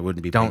shrimp? You're saying it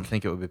wouldn't be Don't pink?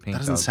 think it would be pink. That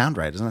doesn't dog. sound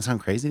right. Doesn't that sound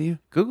crazy to you?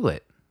 Google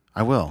it.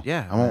 I will.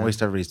 Yeah, I won't man.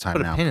 waste everybody's time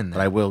Put a now. pin in But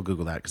there. I will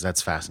Google that because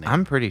that's fascinating.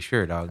 I'm pretty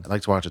sure, dog. I'd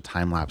like to watch a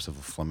time lapse of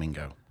a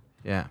flamingo.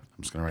 Yeah.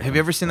 I'm just gonna write Have down you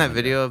ever seen that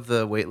flamingo. video of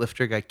the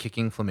weightlifter guy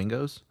kicking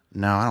flamingos?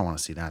 No, I don't want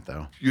to see that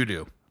though. You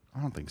do. I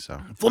don't think so.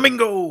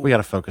 Flamingo. We got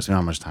to focus. We don't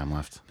have much time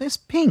left. It's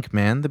pink,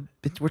 man.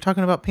 We're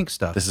talking about pink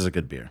stuff. This is a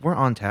good beer. We're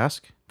on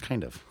task.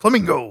 Kind of.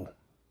 Flamingo.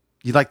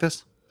 You like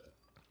this?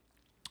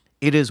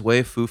 It is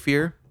way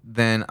foofier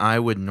than I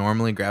would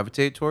normally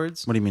gravitate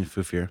towards. What do you mean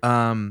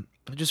foofier?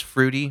 Just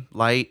fruity,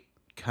 light,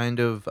 kind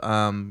of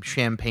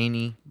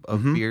champagne-y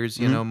of beers.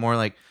 You know, more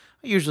like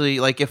usually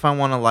like if I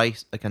want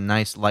a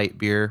nice light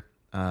beer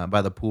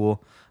by the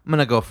pool, I'm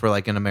gonna go for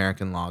like an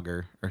American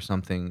lager or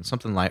something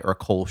light, or a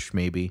Kolsch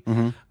maybe.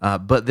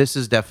 But this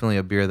is definitely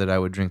a beer that I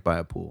would drink by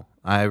a pool.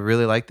 I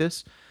really like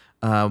this.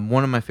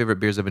 One of my favorite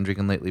beers I've been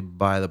drinking lately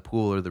by the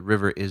pool or the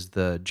river is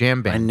the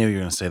Jam Band. I knew you were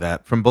going to say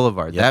that. From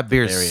Boulevard. Yep,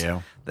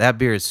 That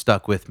beer is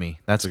stuck with me.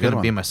 That's a good going to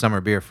one. be my summer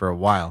beer for a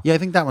while. Yeah, I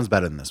think that one's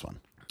better than this one.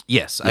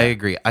 Yes, I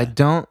agree. I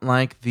don't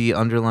like the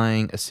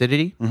underlying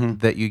acidity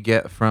that you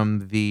get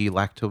from the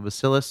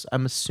lactobacillus.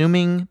 I'm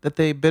assuming that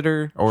they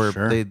bitter or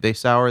Sure. they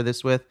sour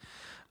this with.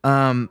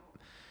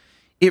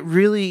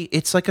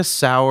 It's like a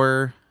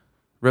sour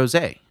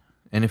rosé.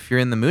 And if you're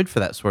in the mood for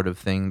that sort of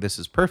thing, this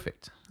is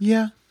perfect.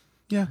 Yeah.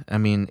 Yeah. I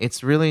mean,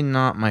 it's really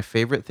not my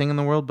favorite thing in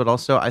the world, but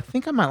also I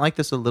think I might like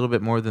this a little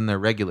bit more than their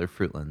regular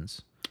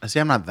Fruitlands. See,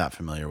 I'm not that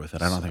familiar with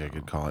it. I don't think I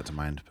could call it to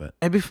mind, but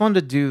It'd be fun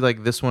to do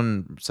like this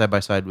one side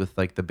by side with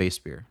like the base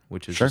beer,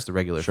 which is Sure, just the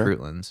regular sure.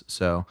 Fruitlands.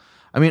 So,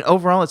 I mean,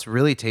 overall, it's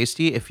really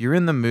tasty. If you're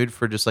in the mood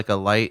for just like a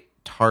light,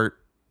 tart,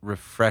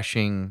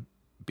 refreshing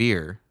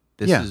beer,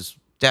 this Yeah. is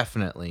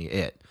definitely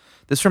it.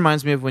 This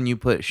reminds me of when you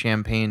put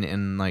champagne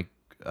in like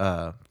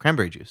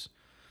cranberry juice.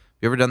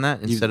 You ever done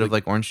that instead of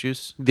like orange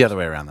juice? the other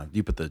way around though.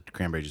 You put the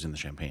cranberry juice in the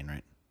champagne,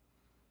 right?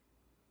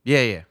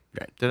 Yeah, yeah.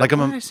 Right. Did like I, a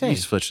what mim- did I say? You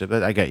switched it,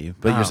 but I get you.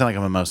 But Oh. you're saying like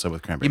a mimosa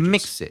with cranberry You juice.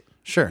 mix it.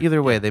 Sure.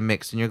 Either way, they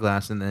mix in your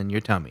glass and then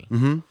your tummy.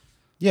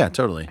 Yeah,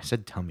 totally. I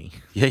said tummy.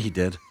 Yeah, you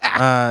did.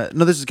 No,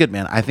 this is good,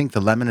 man. I think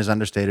the lemon is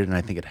understated, and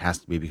I think it has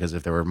to be because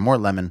if there were more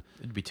lemon,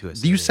 It'd be too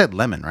acidic. you said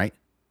lemon, right?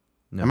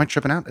 No. Am I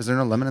tripping out? Is there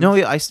no lemon? In No,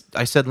 this? yeah,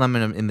 I said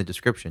lemon in the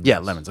description. Yeah,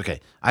 yes. lemons. Okay.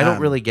 I don't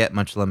really get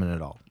much lemon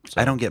at all. So.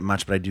 I don't get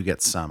much, but I do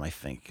get some. I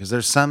think because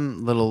there's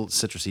some little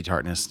citrusy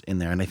tartness in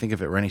there, and I think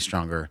if it were any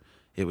stronger,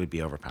 it would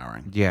be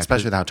overpowering. Yeah,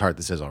 especially with how tart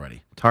this is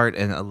already. Tart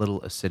and a little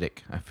acidic.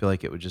 I feel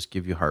like it would just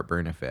give you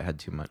heartburn if it had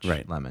too much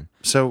lemon.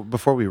 So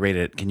before we rate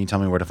it, can you tell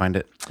me where to find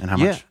it and how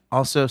Yeah. much?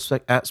 Also,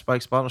 at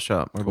Spike's Bottle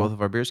Shop, where both of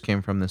our beers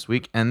came from this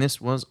week, and this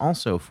was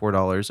also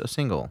 $4 a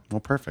single. Well,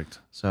 perfect.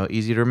 So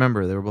easy to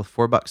remember. They were both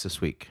 $4 this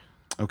week.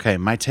 Okay,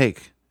 my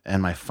take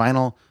and my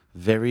final,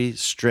 very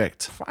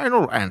strict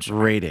Final answer.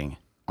 rating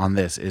on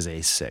this is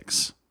a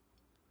 6.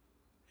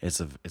 It's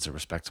a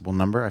respectable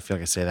number. I feel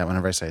like I say that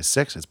whenever I say a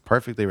 6. It's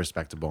perfectly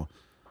respectable.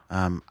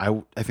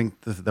 I think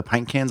the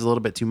pint can's a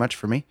little bit too much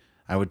for me.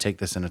 I would take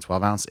this in a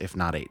 12 ounce, if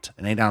not 8.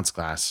 An 8 ounce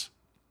glass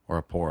or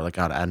a pour, like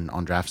out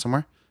on draft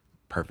somewhere.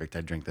 Perfect.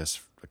 I'd drink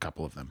this, a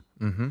couple of them.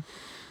 I'm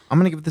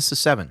going to give this a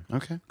 7.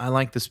 Okay. I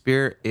like this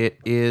beer. It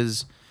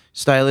is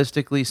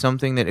stylistically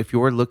something that if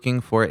you're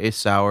looking for a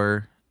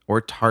sour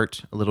or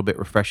tart, a little bit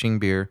refreshing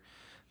beer,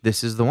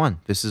 this is the one.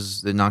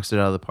 It knocks it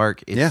out of the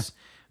park. Yeah.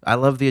 I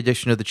love the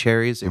addition of the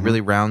cherries. It really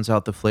rounds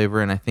out the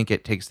flavor, and I think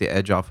it takes the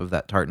edge off of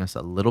that tartness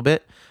a little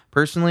bit.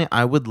 Personally,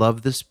 I would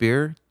love this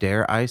beer,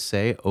 dare I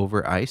say,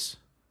 over ice.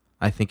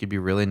 I think it'd be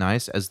really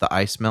nice. As the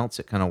ice melts,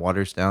 it kind of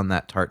waters down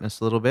that tartness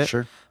a little bit.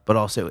 Sure. But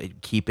also,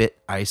 it keep it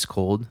ice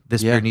cold.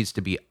 This Yeah. beer needs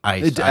to be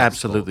ice. It ice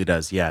absolutely cold.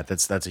 does. Yeah,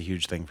 that's a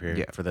huge thing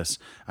Yeah. for this.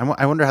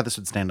 I wonder how this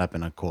would stand up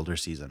in a colder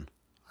season.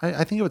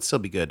 I think it would still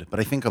be good, but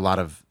I think a lot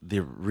of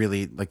the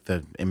really like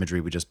the imagery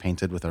we just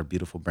painted with our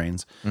beautiful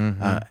brains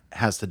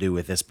has to do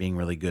with this being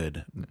really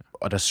good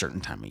at a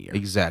certain time of year.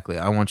 Exactly.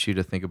 I want you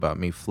to think about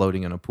me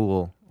floating in a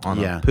pool on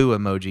Yeah. a poo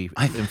emoji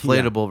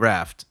inflatable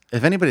raft.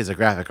 If anybody's a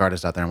graphic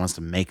artist out there and wants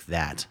to make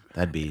that,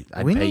 that'd be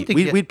We need to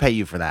get- we'd pay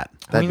you for that.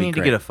 That'd We be need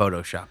great. to get a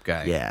Photoshop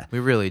guy. Yeah. We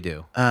really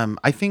do.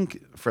 I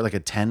think for like a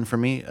 10 for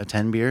me, a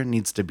 10 beer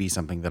needs to be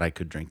something that I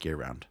could drink year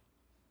round.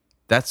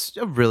 That's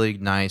a really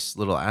nice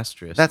little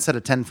asterisk. That said,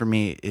 a 10 for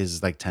me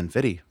is like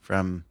 1050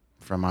 from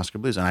Oscar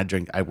Blues, and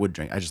I would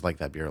drink. I just like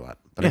that beer a lot.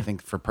 But I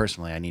think for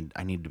personally, I need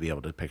to be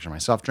able to picture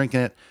myself drinking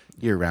it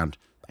year round,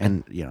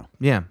 and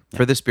yeah.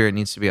 For this beer, it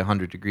needs to be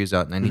 100 degrees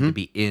out, and I need to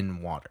be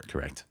in water.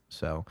 correct.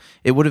 So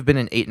it would have been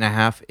an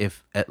 8.5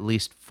 if at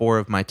least 4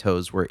 of my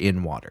toes were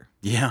in water.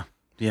 Yeah.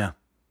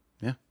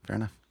 Fair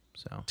enough.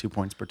 So 2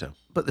 points per toe.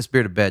 put this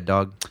beer to bed,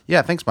 dog.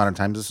 Yeah, thanks, Modern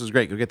Times. This was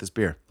great. Go get this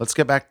beer. Let's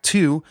get back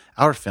to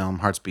our film,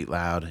 Hearts Beat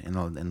Loud. In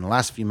the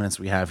last few minutes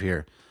we have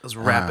here, Let's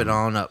wrap it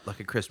on up like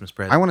a Christmas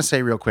present. I want to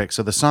say real quick.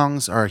 So the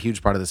songs are a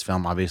huge part of this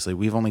film. Obviously,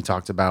 we've only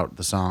talked about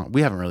the song.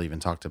 We haven't really even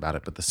talked about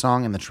it, but the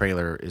song in the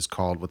trailer is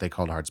called what they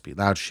called "Hearts Beat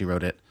Loud." She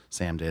wrote it.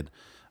 Sam did,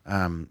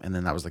 and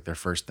then that was like their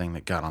first thing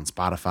that got on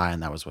Spotify,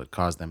 and that was what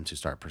caused them to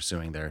start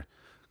pursuing their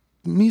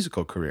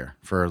musical career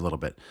for a little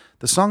bit.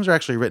 The songs are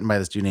actually written by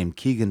this dude named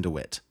Keegan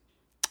DeWitt,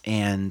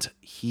 and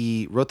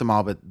he wrote them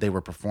all, but they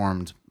were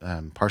performed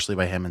partially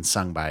by him and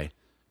sung by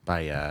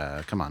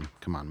come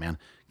on, man,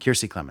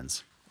 Kiersey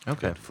Clemens.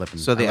 Okay. Flipping.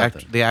 So I love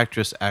them. the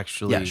actress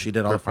actually Yeah, she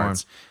did all the performed.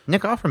 parts.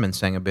 Nick Offerman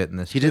sang a bit in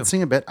this. He too. did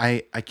sing a bit.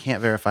 I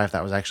can't verify if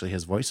that was actually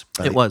his voice.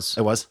 But It was.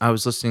 It was. I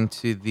was listening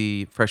to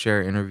the Fresh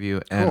Air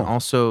interview, and Cool.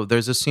 also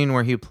there's a scene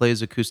where he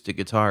plays acoustic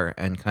guitar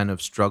and kind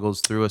of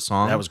struggles through a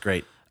song. That was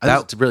great. That-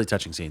 That's a really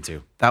touching scene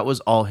too. That was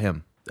all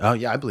him. Oh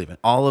yeah, I believe it.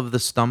 All of the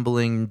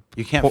stumbling.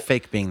 You can't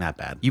fake being that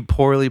bad. You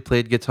poorly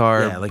played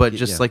guitar, Yeah, like, but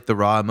just yeah. like the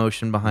raw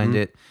emotion behind Mhm.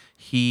 it.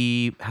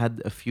 He had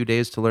a few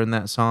days to learn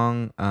that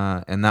song,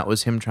 and that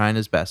was him trying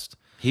his best.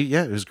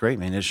 It was great,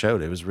 man. It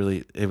showed. It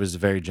was a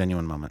very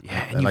genuine moment.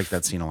 Yeah, I like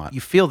that scene a lot.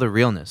 You feel the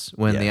realness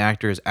when Yeah. the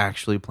actor is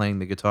actually playing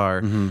the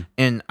guitar. Mhm.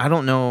 And I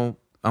don't know,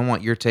 I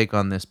want your take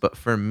on this, but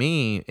for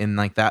me, in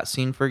like that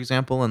scene, for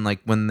example, and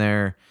like when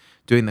they're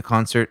doing the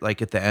concert,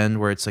 like at the end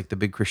where it's like the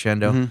big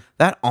crescendo, Mhm.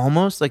 that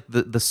almost like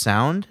the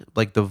sound,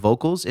 like the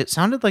vocals, it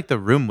sounded like the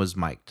room was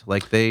mic'd.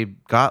 Like they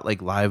got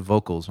like live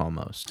vocals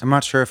almost. I'm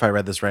not sure if I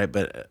read this right,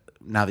 but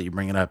now that you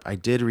bring it up, I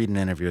did read an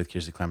interview with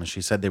Kiersey Clemens.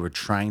 She said they were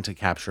trying to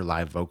capture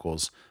live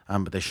vocals,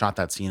 but they shot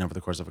that scene over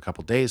the course of a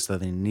couple days, so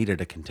they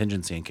needed a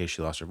contingency in case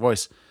she lost her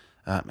voice.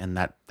 And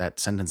that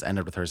sentence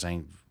ended with her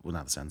saying, well,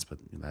 not the sentence, but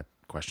that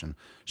question.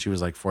 She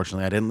was like,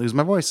 fortunately, I didn't lose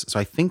my voice. So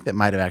I think that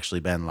might have actually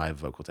been live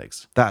vocal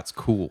takes. That's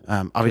cool.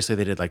 Obviously,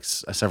 they did like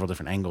several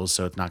different angles,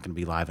 so it's not going to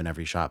be live in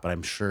every shot, but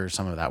I'm sure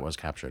some of that was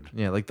captured.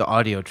 Yeah, like the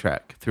audio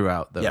track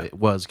throughout, though, Yeah. it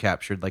was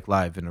captured like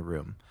live in a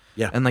room.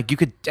 Yeah. And like you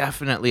could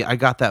definitely, I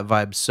got that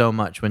vibe so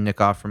much when Nick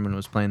Offerman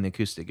was playing the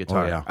acoustic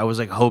guitar. yeah. I was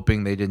like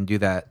hoping they didn't do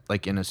that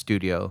like in a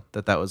studio,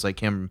 that was like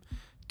him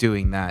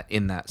doing that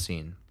in that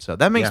scene. So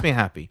that makes Yeah. me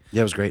happy. Yeah,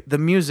 it was great. The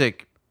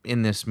music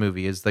in this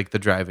movie is like the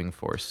driving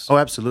force. Oh,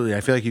 absolutely.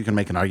 I feel like you can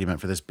make an argument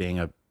for this being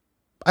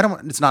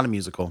it's not a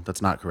musical.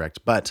 That's not correct.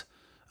 But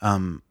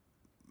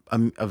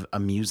a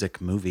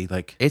music movie,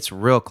 like It's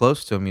real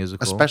close to a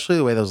musical. especially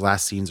the way those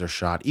last scenes are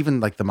shot.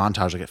 Even like the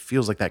montage, like it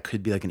feels like that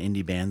could be like an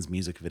indie band's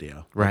music video.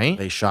 Like, Right?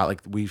 they shot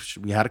like we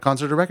had a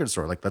concert at a record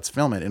store. Like let's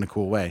film it in a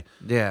cool way.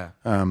 Yeah.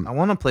 I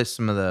want to play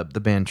some of the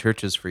band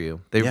Churches for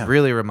you. They Yeah.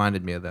 really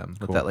reminded me of them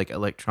with Cool. that like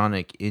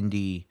electronic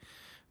indie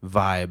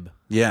vibe.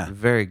 Yeah.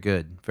 Very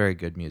good. Very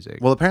good music.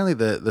 Well, apparently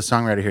the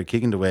songwriter here,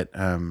 Keegan DeWitt,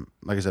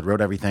 like I said,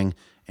 wrote everything.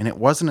 And it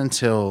wasn't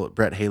until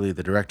Brett Haley,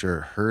 the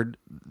director, heard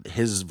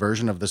his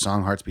version of the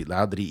song Hearts Beat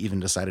Loud that he even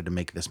decided to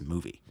make this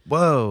movie.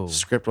 Whoa.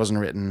 Script wasn't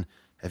written.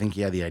 I think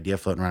he had the idea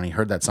floating around. He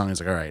heard that song. He's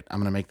like, all right, I'm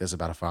going to make this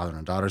about a father and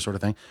a daughter sort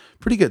of thing.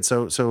 Pretty good.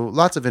 So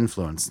lots of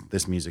influence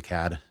this music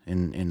had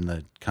in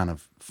the kind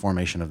of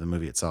formation of the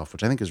movie itself,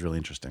 which I think is really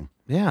interesting.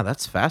 Yeah,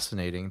 that's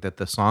fascinating that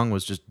the song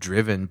was just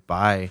driven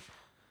by,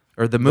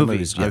 or the movie,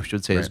 movies, yeah, I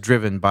should say, is right.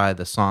 driven by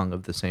the song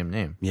of the same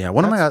name. Yeah,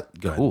 one of my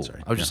go ahead, cool.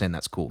 sorry. I was just Yeah. saying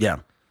that's cool. Yeah.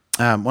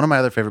 One of my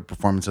other favorite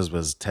performances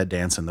was Ted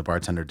Danson, the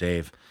bartender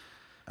Dave.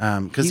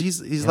 Because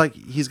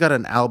he's got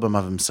an album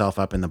of himself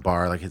up in the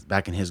bar, like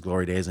back in his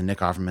glory days. And Nick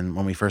Offerman,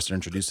 when we first are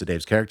introduced to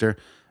Dave's character,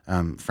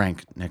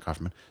 Frank Nick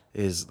Offerman,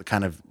 is the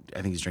kind of,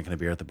 I think he's drinking a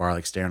beer at the bar,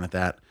 like staring at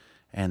that.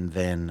 And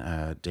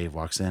then Dave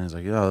walks in and is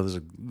like, oh, there's a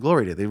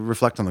glory day. They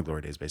reflect on the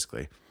glory days,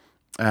 basically.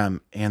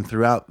 And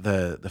throughout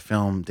the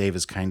film, Dave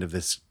is kind of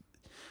this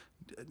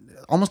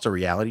almost a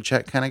reality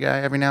check kind of guy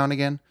every now and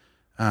again.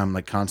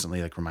 Like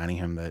constantly like reminding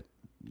him that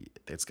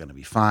it's going to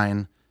be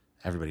fine.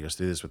 Everybody goes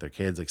through this with their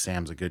kids. Like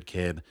Sam's a good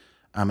kid.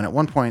 And at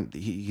one point,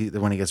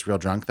 when he gets real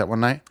drunk that one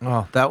night,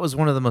 Oh, that was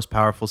one of the most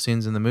powerful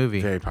scenes in the movie.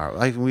 very powerful.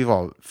 Like we've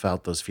all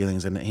felt those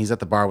feelings. And he's at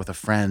the bar with a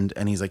friend,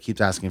 and he's like keeps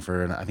asking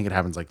for. And I think it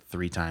happens like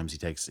 3 times.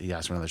 He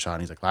asks for another shot,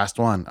 and he's like, "Last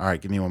one. All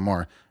right, give me one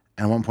more."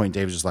 And at one point,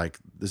 Dave's just like,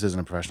 "This isn't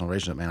a professional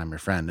relationship, man. I'm your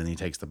friend." And he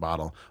takes the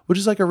bottle, which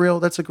is like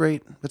that's a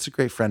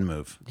great friend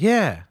move.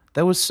 Yeah,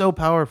 that was so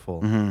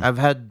powerful. I've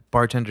had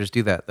bartenders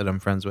do that I'm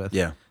friends with. Mm-hmm.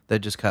 Yeah. That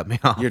just cut me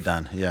off. You're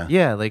done. Yeah.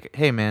 Yeah, like,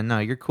 hey man, no,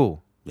 you're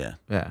cool. Yeah.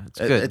 Yeah, it's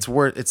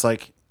good. It's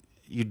like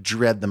you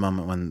dread the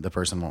moment when the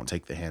person won't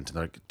take the hint. And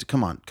they're like,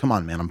 come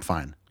on, man, I'm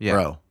fine.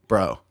 Yeah.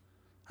 Bro.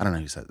 I don't know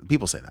who said it.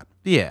 People say that.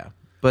 Yeah,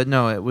 but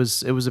no, it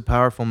was a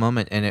powerful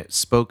moment, and it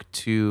spoke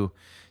to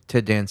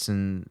Ted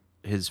Danson,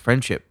 his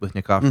friendship with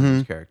Nick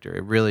Offerman's character.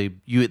 It really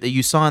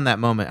you saw in that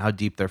moment how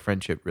deep their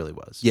friendship really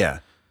was. Yeah.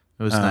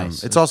 It was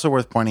nice. It's also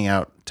worth pointing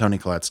out Toni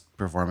Collette's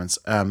performance.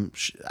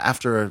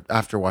 After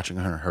watching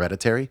her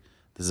Hereditary,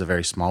 this is a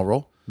very small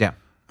role. Yeah.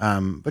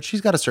 But she's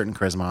got a certain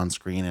charisma on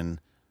screen, and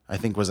I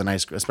think was a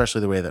nice,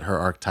 especially the way that her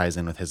arc ties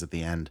in with his at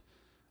the end.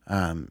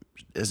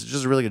 It's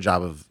just a really good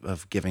job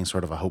of giving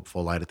sort of a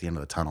hopeful light at the end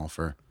of the tunnel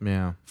for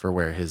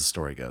where his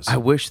story goes. I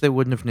wish they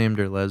wouldn't have named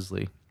her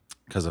Leslie.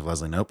 Because of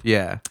Leslie Knope?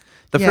 Yeah.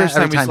 The Yeah, first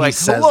every time he's time he like,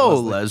 says hello,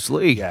 Leslie.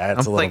 Leslie. Yeah,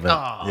 it's I'm a little like, bit.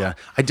 "Oh." Yeah,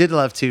 I did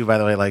love too. By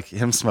the way, like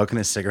him smoking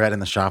his cigarette in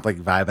the shop, like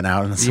vibing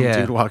out, and some Yeah.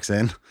 dude walks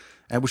in,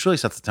 and which really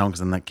sets the tone because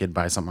then that kid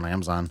buys something on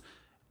Amazon,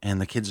 and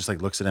the kid just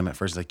like looks at him at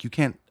first, like, "You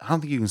can't. I don't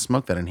think you can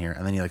smoke that in here."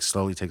 And then he like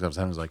slowly takes off his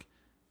head and is like,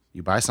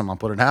 "You buy some, I'll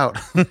put it out."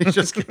 He's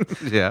just,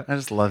 Yeah. I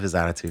just love his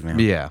attitude, man.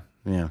 Yeah.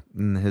 Yeah.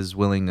 And his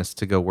willingness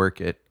to go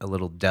work at a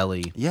little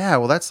deli. Yeah,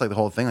 well, that's like the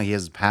whole thing. Like he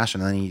has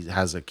passion, and then he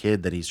has a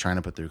kid that he's trying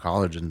to put through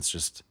college, and it's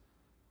just,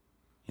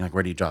 like,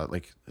 where do you draw it?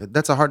 Like,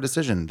 that's a hard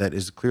decision that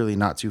is clearly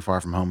not too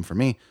far from home for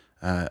me.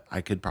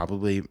 I could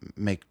probably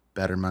make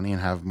better money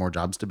and have more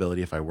job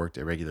stability if I worked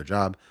a regular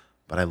job,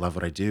 but I love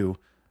what I do.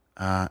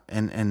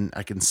 And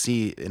I can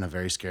see in a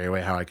very scary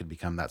way how I could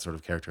become that sort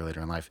of character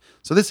later in life.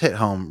 So this hit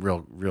home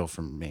real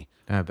from me.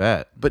 I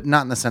bet. But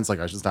not in the sense like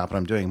I should stop what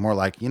I'm doing. More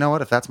like, you know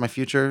what? If that's my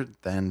future,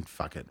 then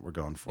fuck it. We're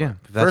going for it.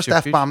 If that's First your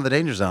F-bomb of the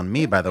Danger Zone.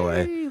 Me, by the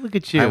way. Hey, look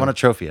at you. I want a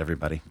trophy,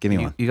 everybody. Give me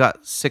one. You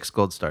got 6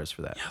 gold stars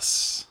for that.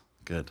 Yes.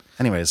 Good.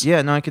 Anyways.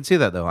 Yeah, no, I can see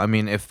that, though. I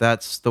mean, if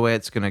that's the way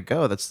it's going to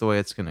go, that's the way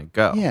it's going to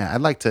go. Yeah, I'd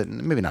like to,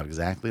 maybe not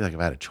exactly. Like if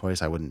I had a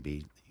choice, I wouldn't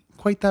be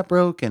quite that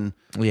broke. And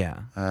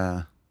Yeah.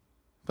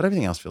 but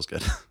everything else feels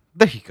good.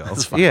 There you go.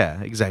 That's fine.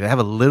 Yeah, exactly. I have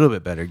a little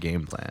bit better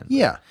game plan.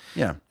 Yeah.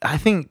 I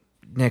think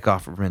Nick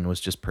Offerman was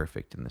just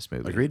perfect in this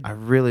movie. Agreed. I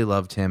really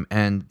loved him.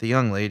 And the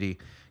young lady,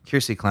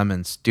 Kiersey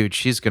Clemons, dude,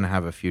 she's going to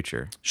have a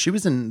future. She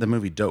was in the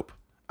movie Dope.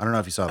 I don't know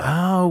if you saw that.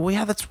 Oh, well,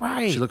 yeah, that's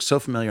right. She looked so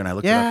familiar, and I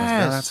looked it up. And I was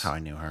like, oh, that's how I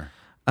knew her.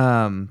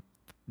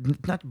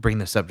 Not to bring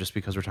this up just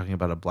because we're talking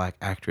about a black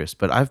actress,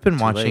 but I've been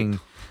watching.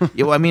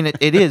 Yeah, well, I mean,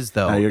 it is,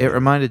 though. No, you're it good.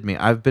 reminded me.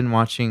 I've been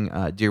watching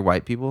Dear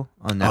White People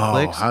on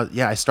Netflix. Oh,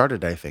 yeah, I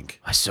started, I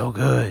think. It's so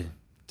good.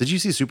 Did you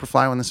see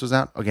Superfly when this was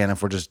out? Again,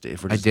 if we're just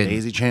didn't.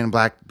 daisy chaining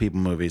black people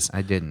movies.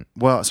 I didn't.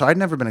 Well, so I'd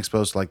never been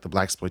exposed to like the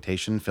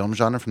blaxploitation film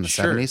genre from the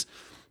Sure. 70s.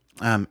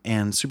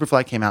 And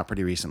Superfly came out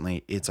pretty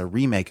recently. It's a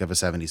remake of a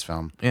 70s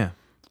film. Yeah.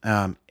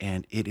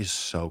 And it is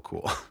so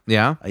cool.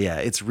 Yeah? Yeah,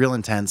 it's real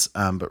intense,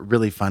 but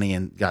really funny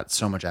and got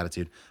so much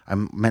attitude. I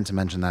meant to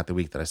mention that the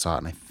week that I saw it,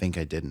 and I think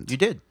I didn't. You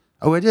did.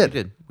 Oh, I did?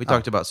 You did. We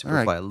talked about all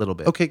right. Superfly a little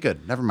bit. Okay,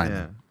 good. Never mind Yeah.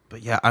 then.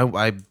 But yeah,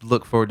 I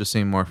look forward to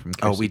seeing more from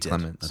Kiersey We did.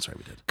 Clemons. That's right,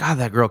 we did. God,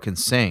 that girl can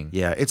sing.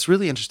 Yeah, it's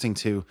really interesting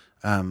too.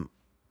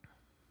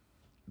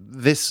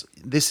 This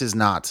is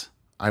not,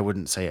 I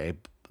wouldn't say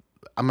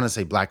I'm going to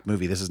say black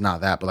movie. This is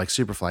not that, but like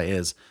Superfly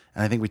is.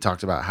 And I think we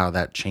talked about how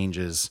that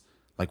changes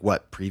like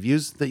what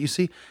previews that you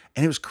see.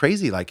 And it was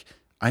crazy. Like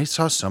I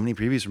saw so many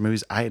previews for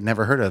movies I had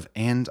never heard of.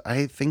 And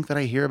I think that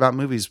I hear about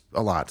movies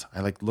a lot. I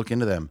like look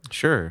into them.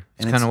 Sure.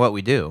 It's And kind of what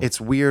we do. It's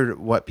weird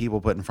what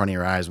people put in front of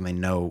your eyes when they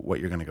know what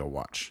you're going to go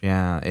watch.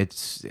 Yeah,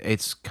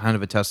 it's kind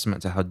of a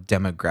testament to how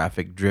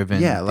demographic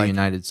driven Yeah, the like,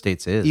 United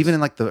States is. Even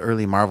in like the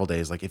early Marvel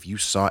days, like if you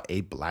saw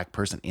a black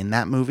person in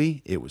that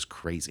movie, it was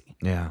crazy.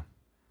 Yeah.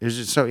 It was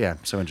just so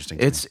interesting.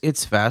 to me.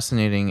 It's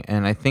fascinating,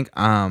 and I think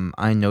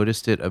I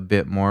noticed it a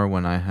bit more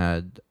when I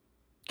had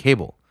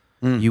cable.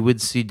 You would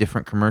see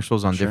different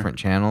commercials on different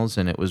channels,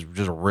 and it was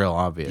just real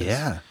obvious.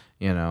 Yeah.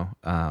 You know.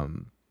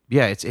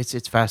 Yeah,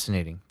 it's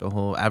fascinating. The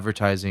whole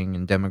advertising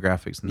and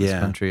demographics in this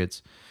country.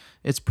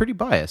 It's pretty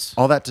biased.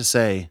 All that to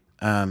say,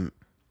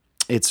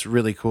 it's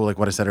really cool. Like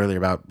what I said earlier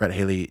about Brett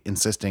Haley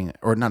insisting,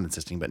 or not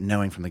insisting, but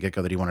knowing from the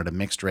get-go that he wanted a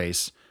mixed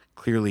race,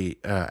 clearly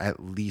at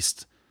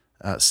least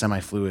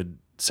semi-fluid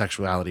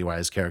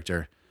sexuality-wise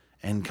character,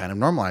 and kind of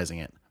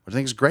normalizing it, which I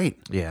think is great.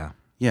 Yeah.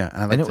 Yeah,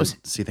 and I like to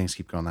see things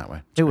keep going that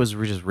way. It was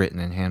just written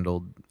and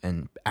handled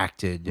and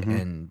acted,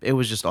 and it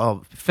was just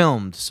all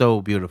filmed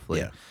so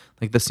beautifully. Yeah.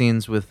 Like the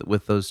scenes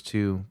with those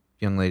two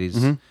young ladies,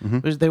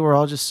 they were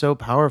all just so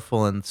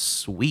powerful and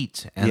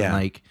sweet and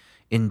like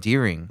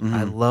endearing.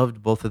 I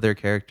loved both of their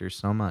characters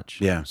so much.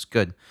 Yeah. It was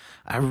good.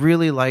 I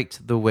really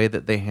liked the way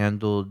that they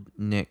handled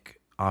Nick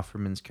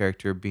Offerman's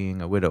character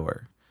being a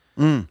widower.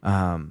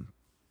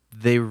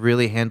 They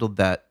really handled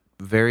that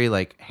very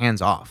like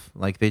hands off.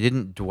 Like they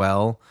didn't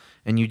dwell,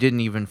 and you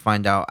didn't even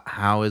find out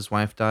how his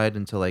wife died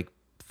until like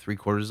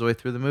 3/4 of the way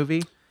through the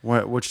movie.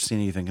 Which scene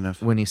are you thinking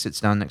of? When he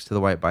sits down next to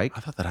the white bike. I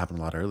thought that happened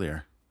a lot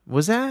earlier.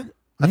 Was that?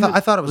 I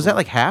thought it was that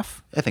like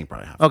half? I think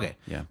probably half. Okay.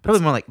 Yeah.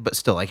 Probably more like, but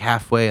still like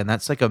halfway. And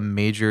that's like a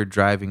major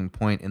driving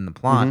point in the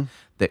plot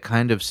that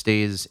kind of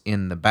stays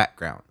in the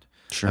background.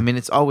 Sure. I mean,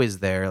 it's always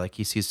there. Like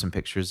he sees some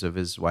pictures of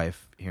his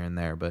wife here and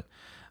there, but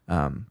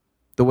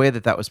the way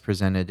that was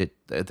presented,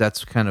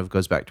 that's kind of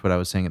goes back to what I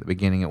was saying at the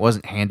beginning. It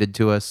wasn't handed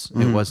to us.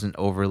 It wasn't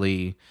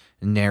overly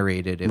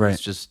narrated. It was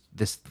just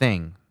this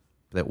thing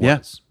that was. Yeah,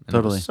 And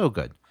totally. It was so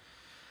good.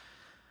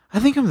 I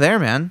think I'm there,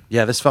 man.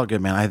 Yeah, this felt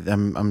good, man.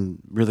 I'm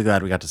really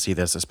glad we got to see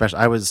this. Especially,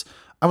 I was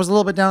a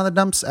little bit down in the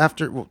dumps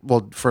after.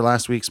 Well, for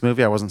last week's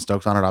movie, I wasn't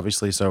stoked on it,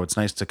 obviously. So it's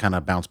nice to kind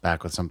of bounce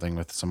back with something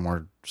with some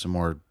more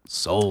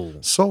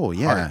Soul,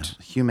 yeah, heart,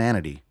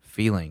 humanity,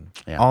 feeling,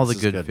 Yeah, all the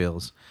this is good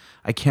feels.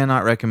 I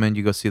cannot recommend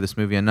you go see this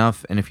movie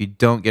enough. And if you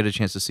don't get a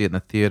chance to see it in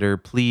the theater,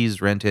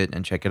 please rent it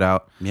and check it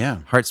out. Yeah.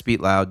 Hearts Beat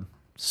Loud,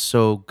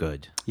 so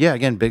good. Yeah,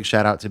 again, big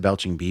shout out to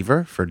Belching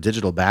Beaver for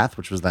Digital Bath,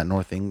 which was that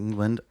North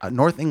England. I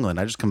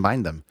just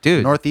combined them,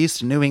 Dude.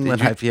 Northeast New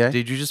England IPA.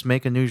 Did you just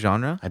make a new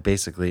genre? I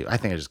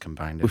think I just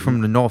combined it. We're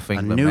from the North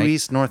England, New mate.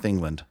 East North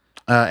England,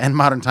 and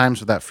Modern Times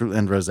with that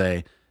Fruitland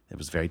Rosé. It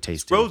was very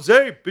tasty.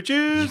 Rosé,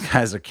 bitches. You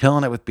guys are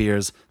killing it with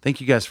beers. Thank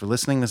you guys for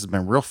listening. This has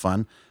been real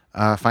fun.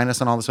 Find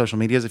us on all the social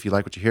medias. If you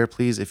like what you hear,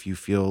 please, if you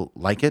feel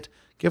like it,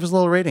 give us a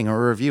little rating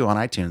or a review on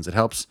iTunes. It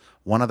helps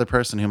one other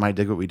person who might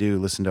dig what we do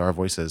listen to our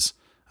voices,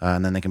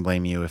 and then they can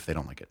blame you if they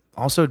don't like it.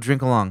 Also,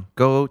 drink along.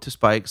 Go to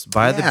Spike's,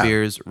 buy the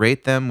beers,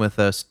 rate them with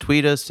us,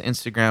 tweet us,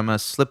 Instagram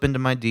us, slip into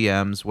my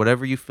DMs,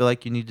 whatever you feel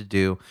like you need to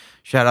do.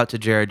 Shout out to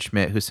Jared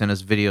Schmidt, who sent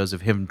us videos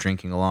of him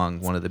drinking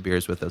along one of the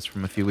beers with us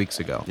from a few weeks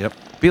ago. Yep.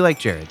 Be like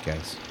Jared,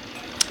 guys.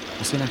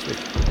 We'll see you next week.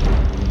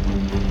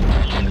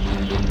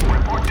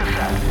 Report to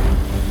set.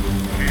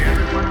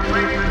 Everyone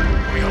ready?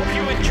 We hope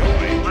you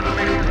enjoy.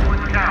 Eliminator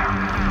one down.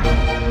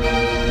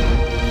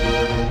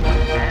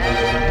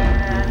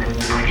 And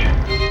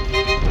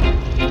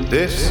action.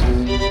 This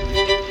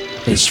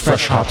is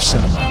Fresh Hop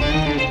Cinema.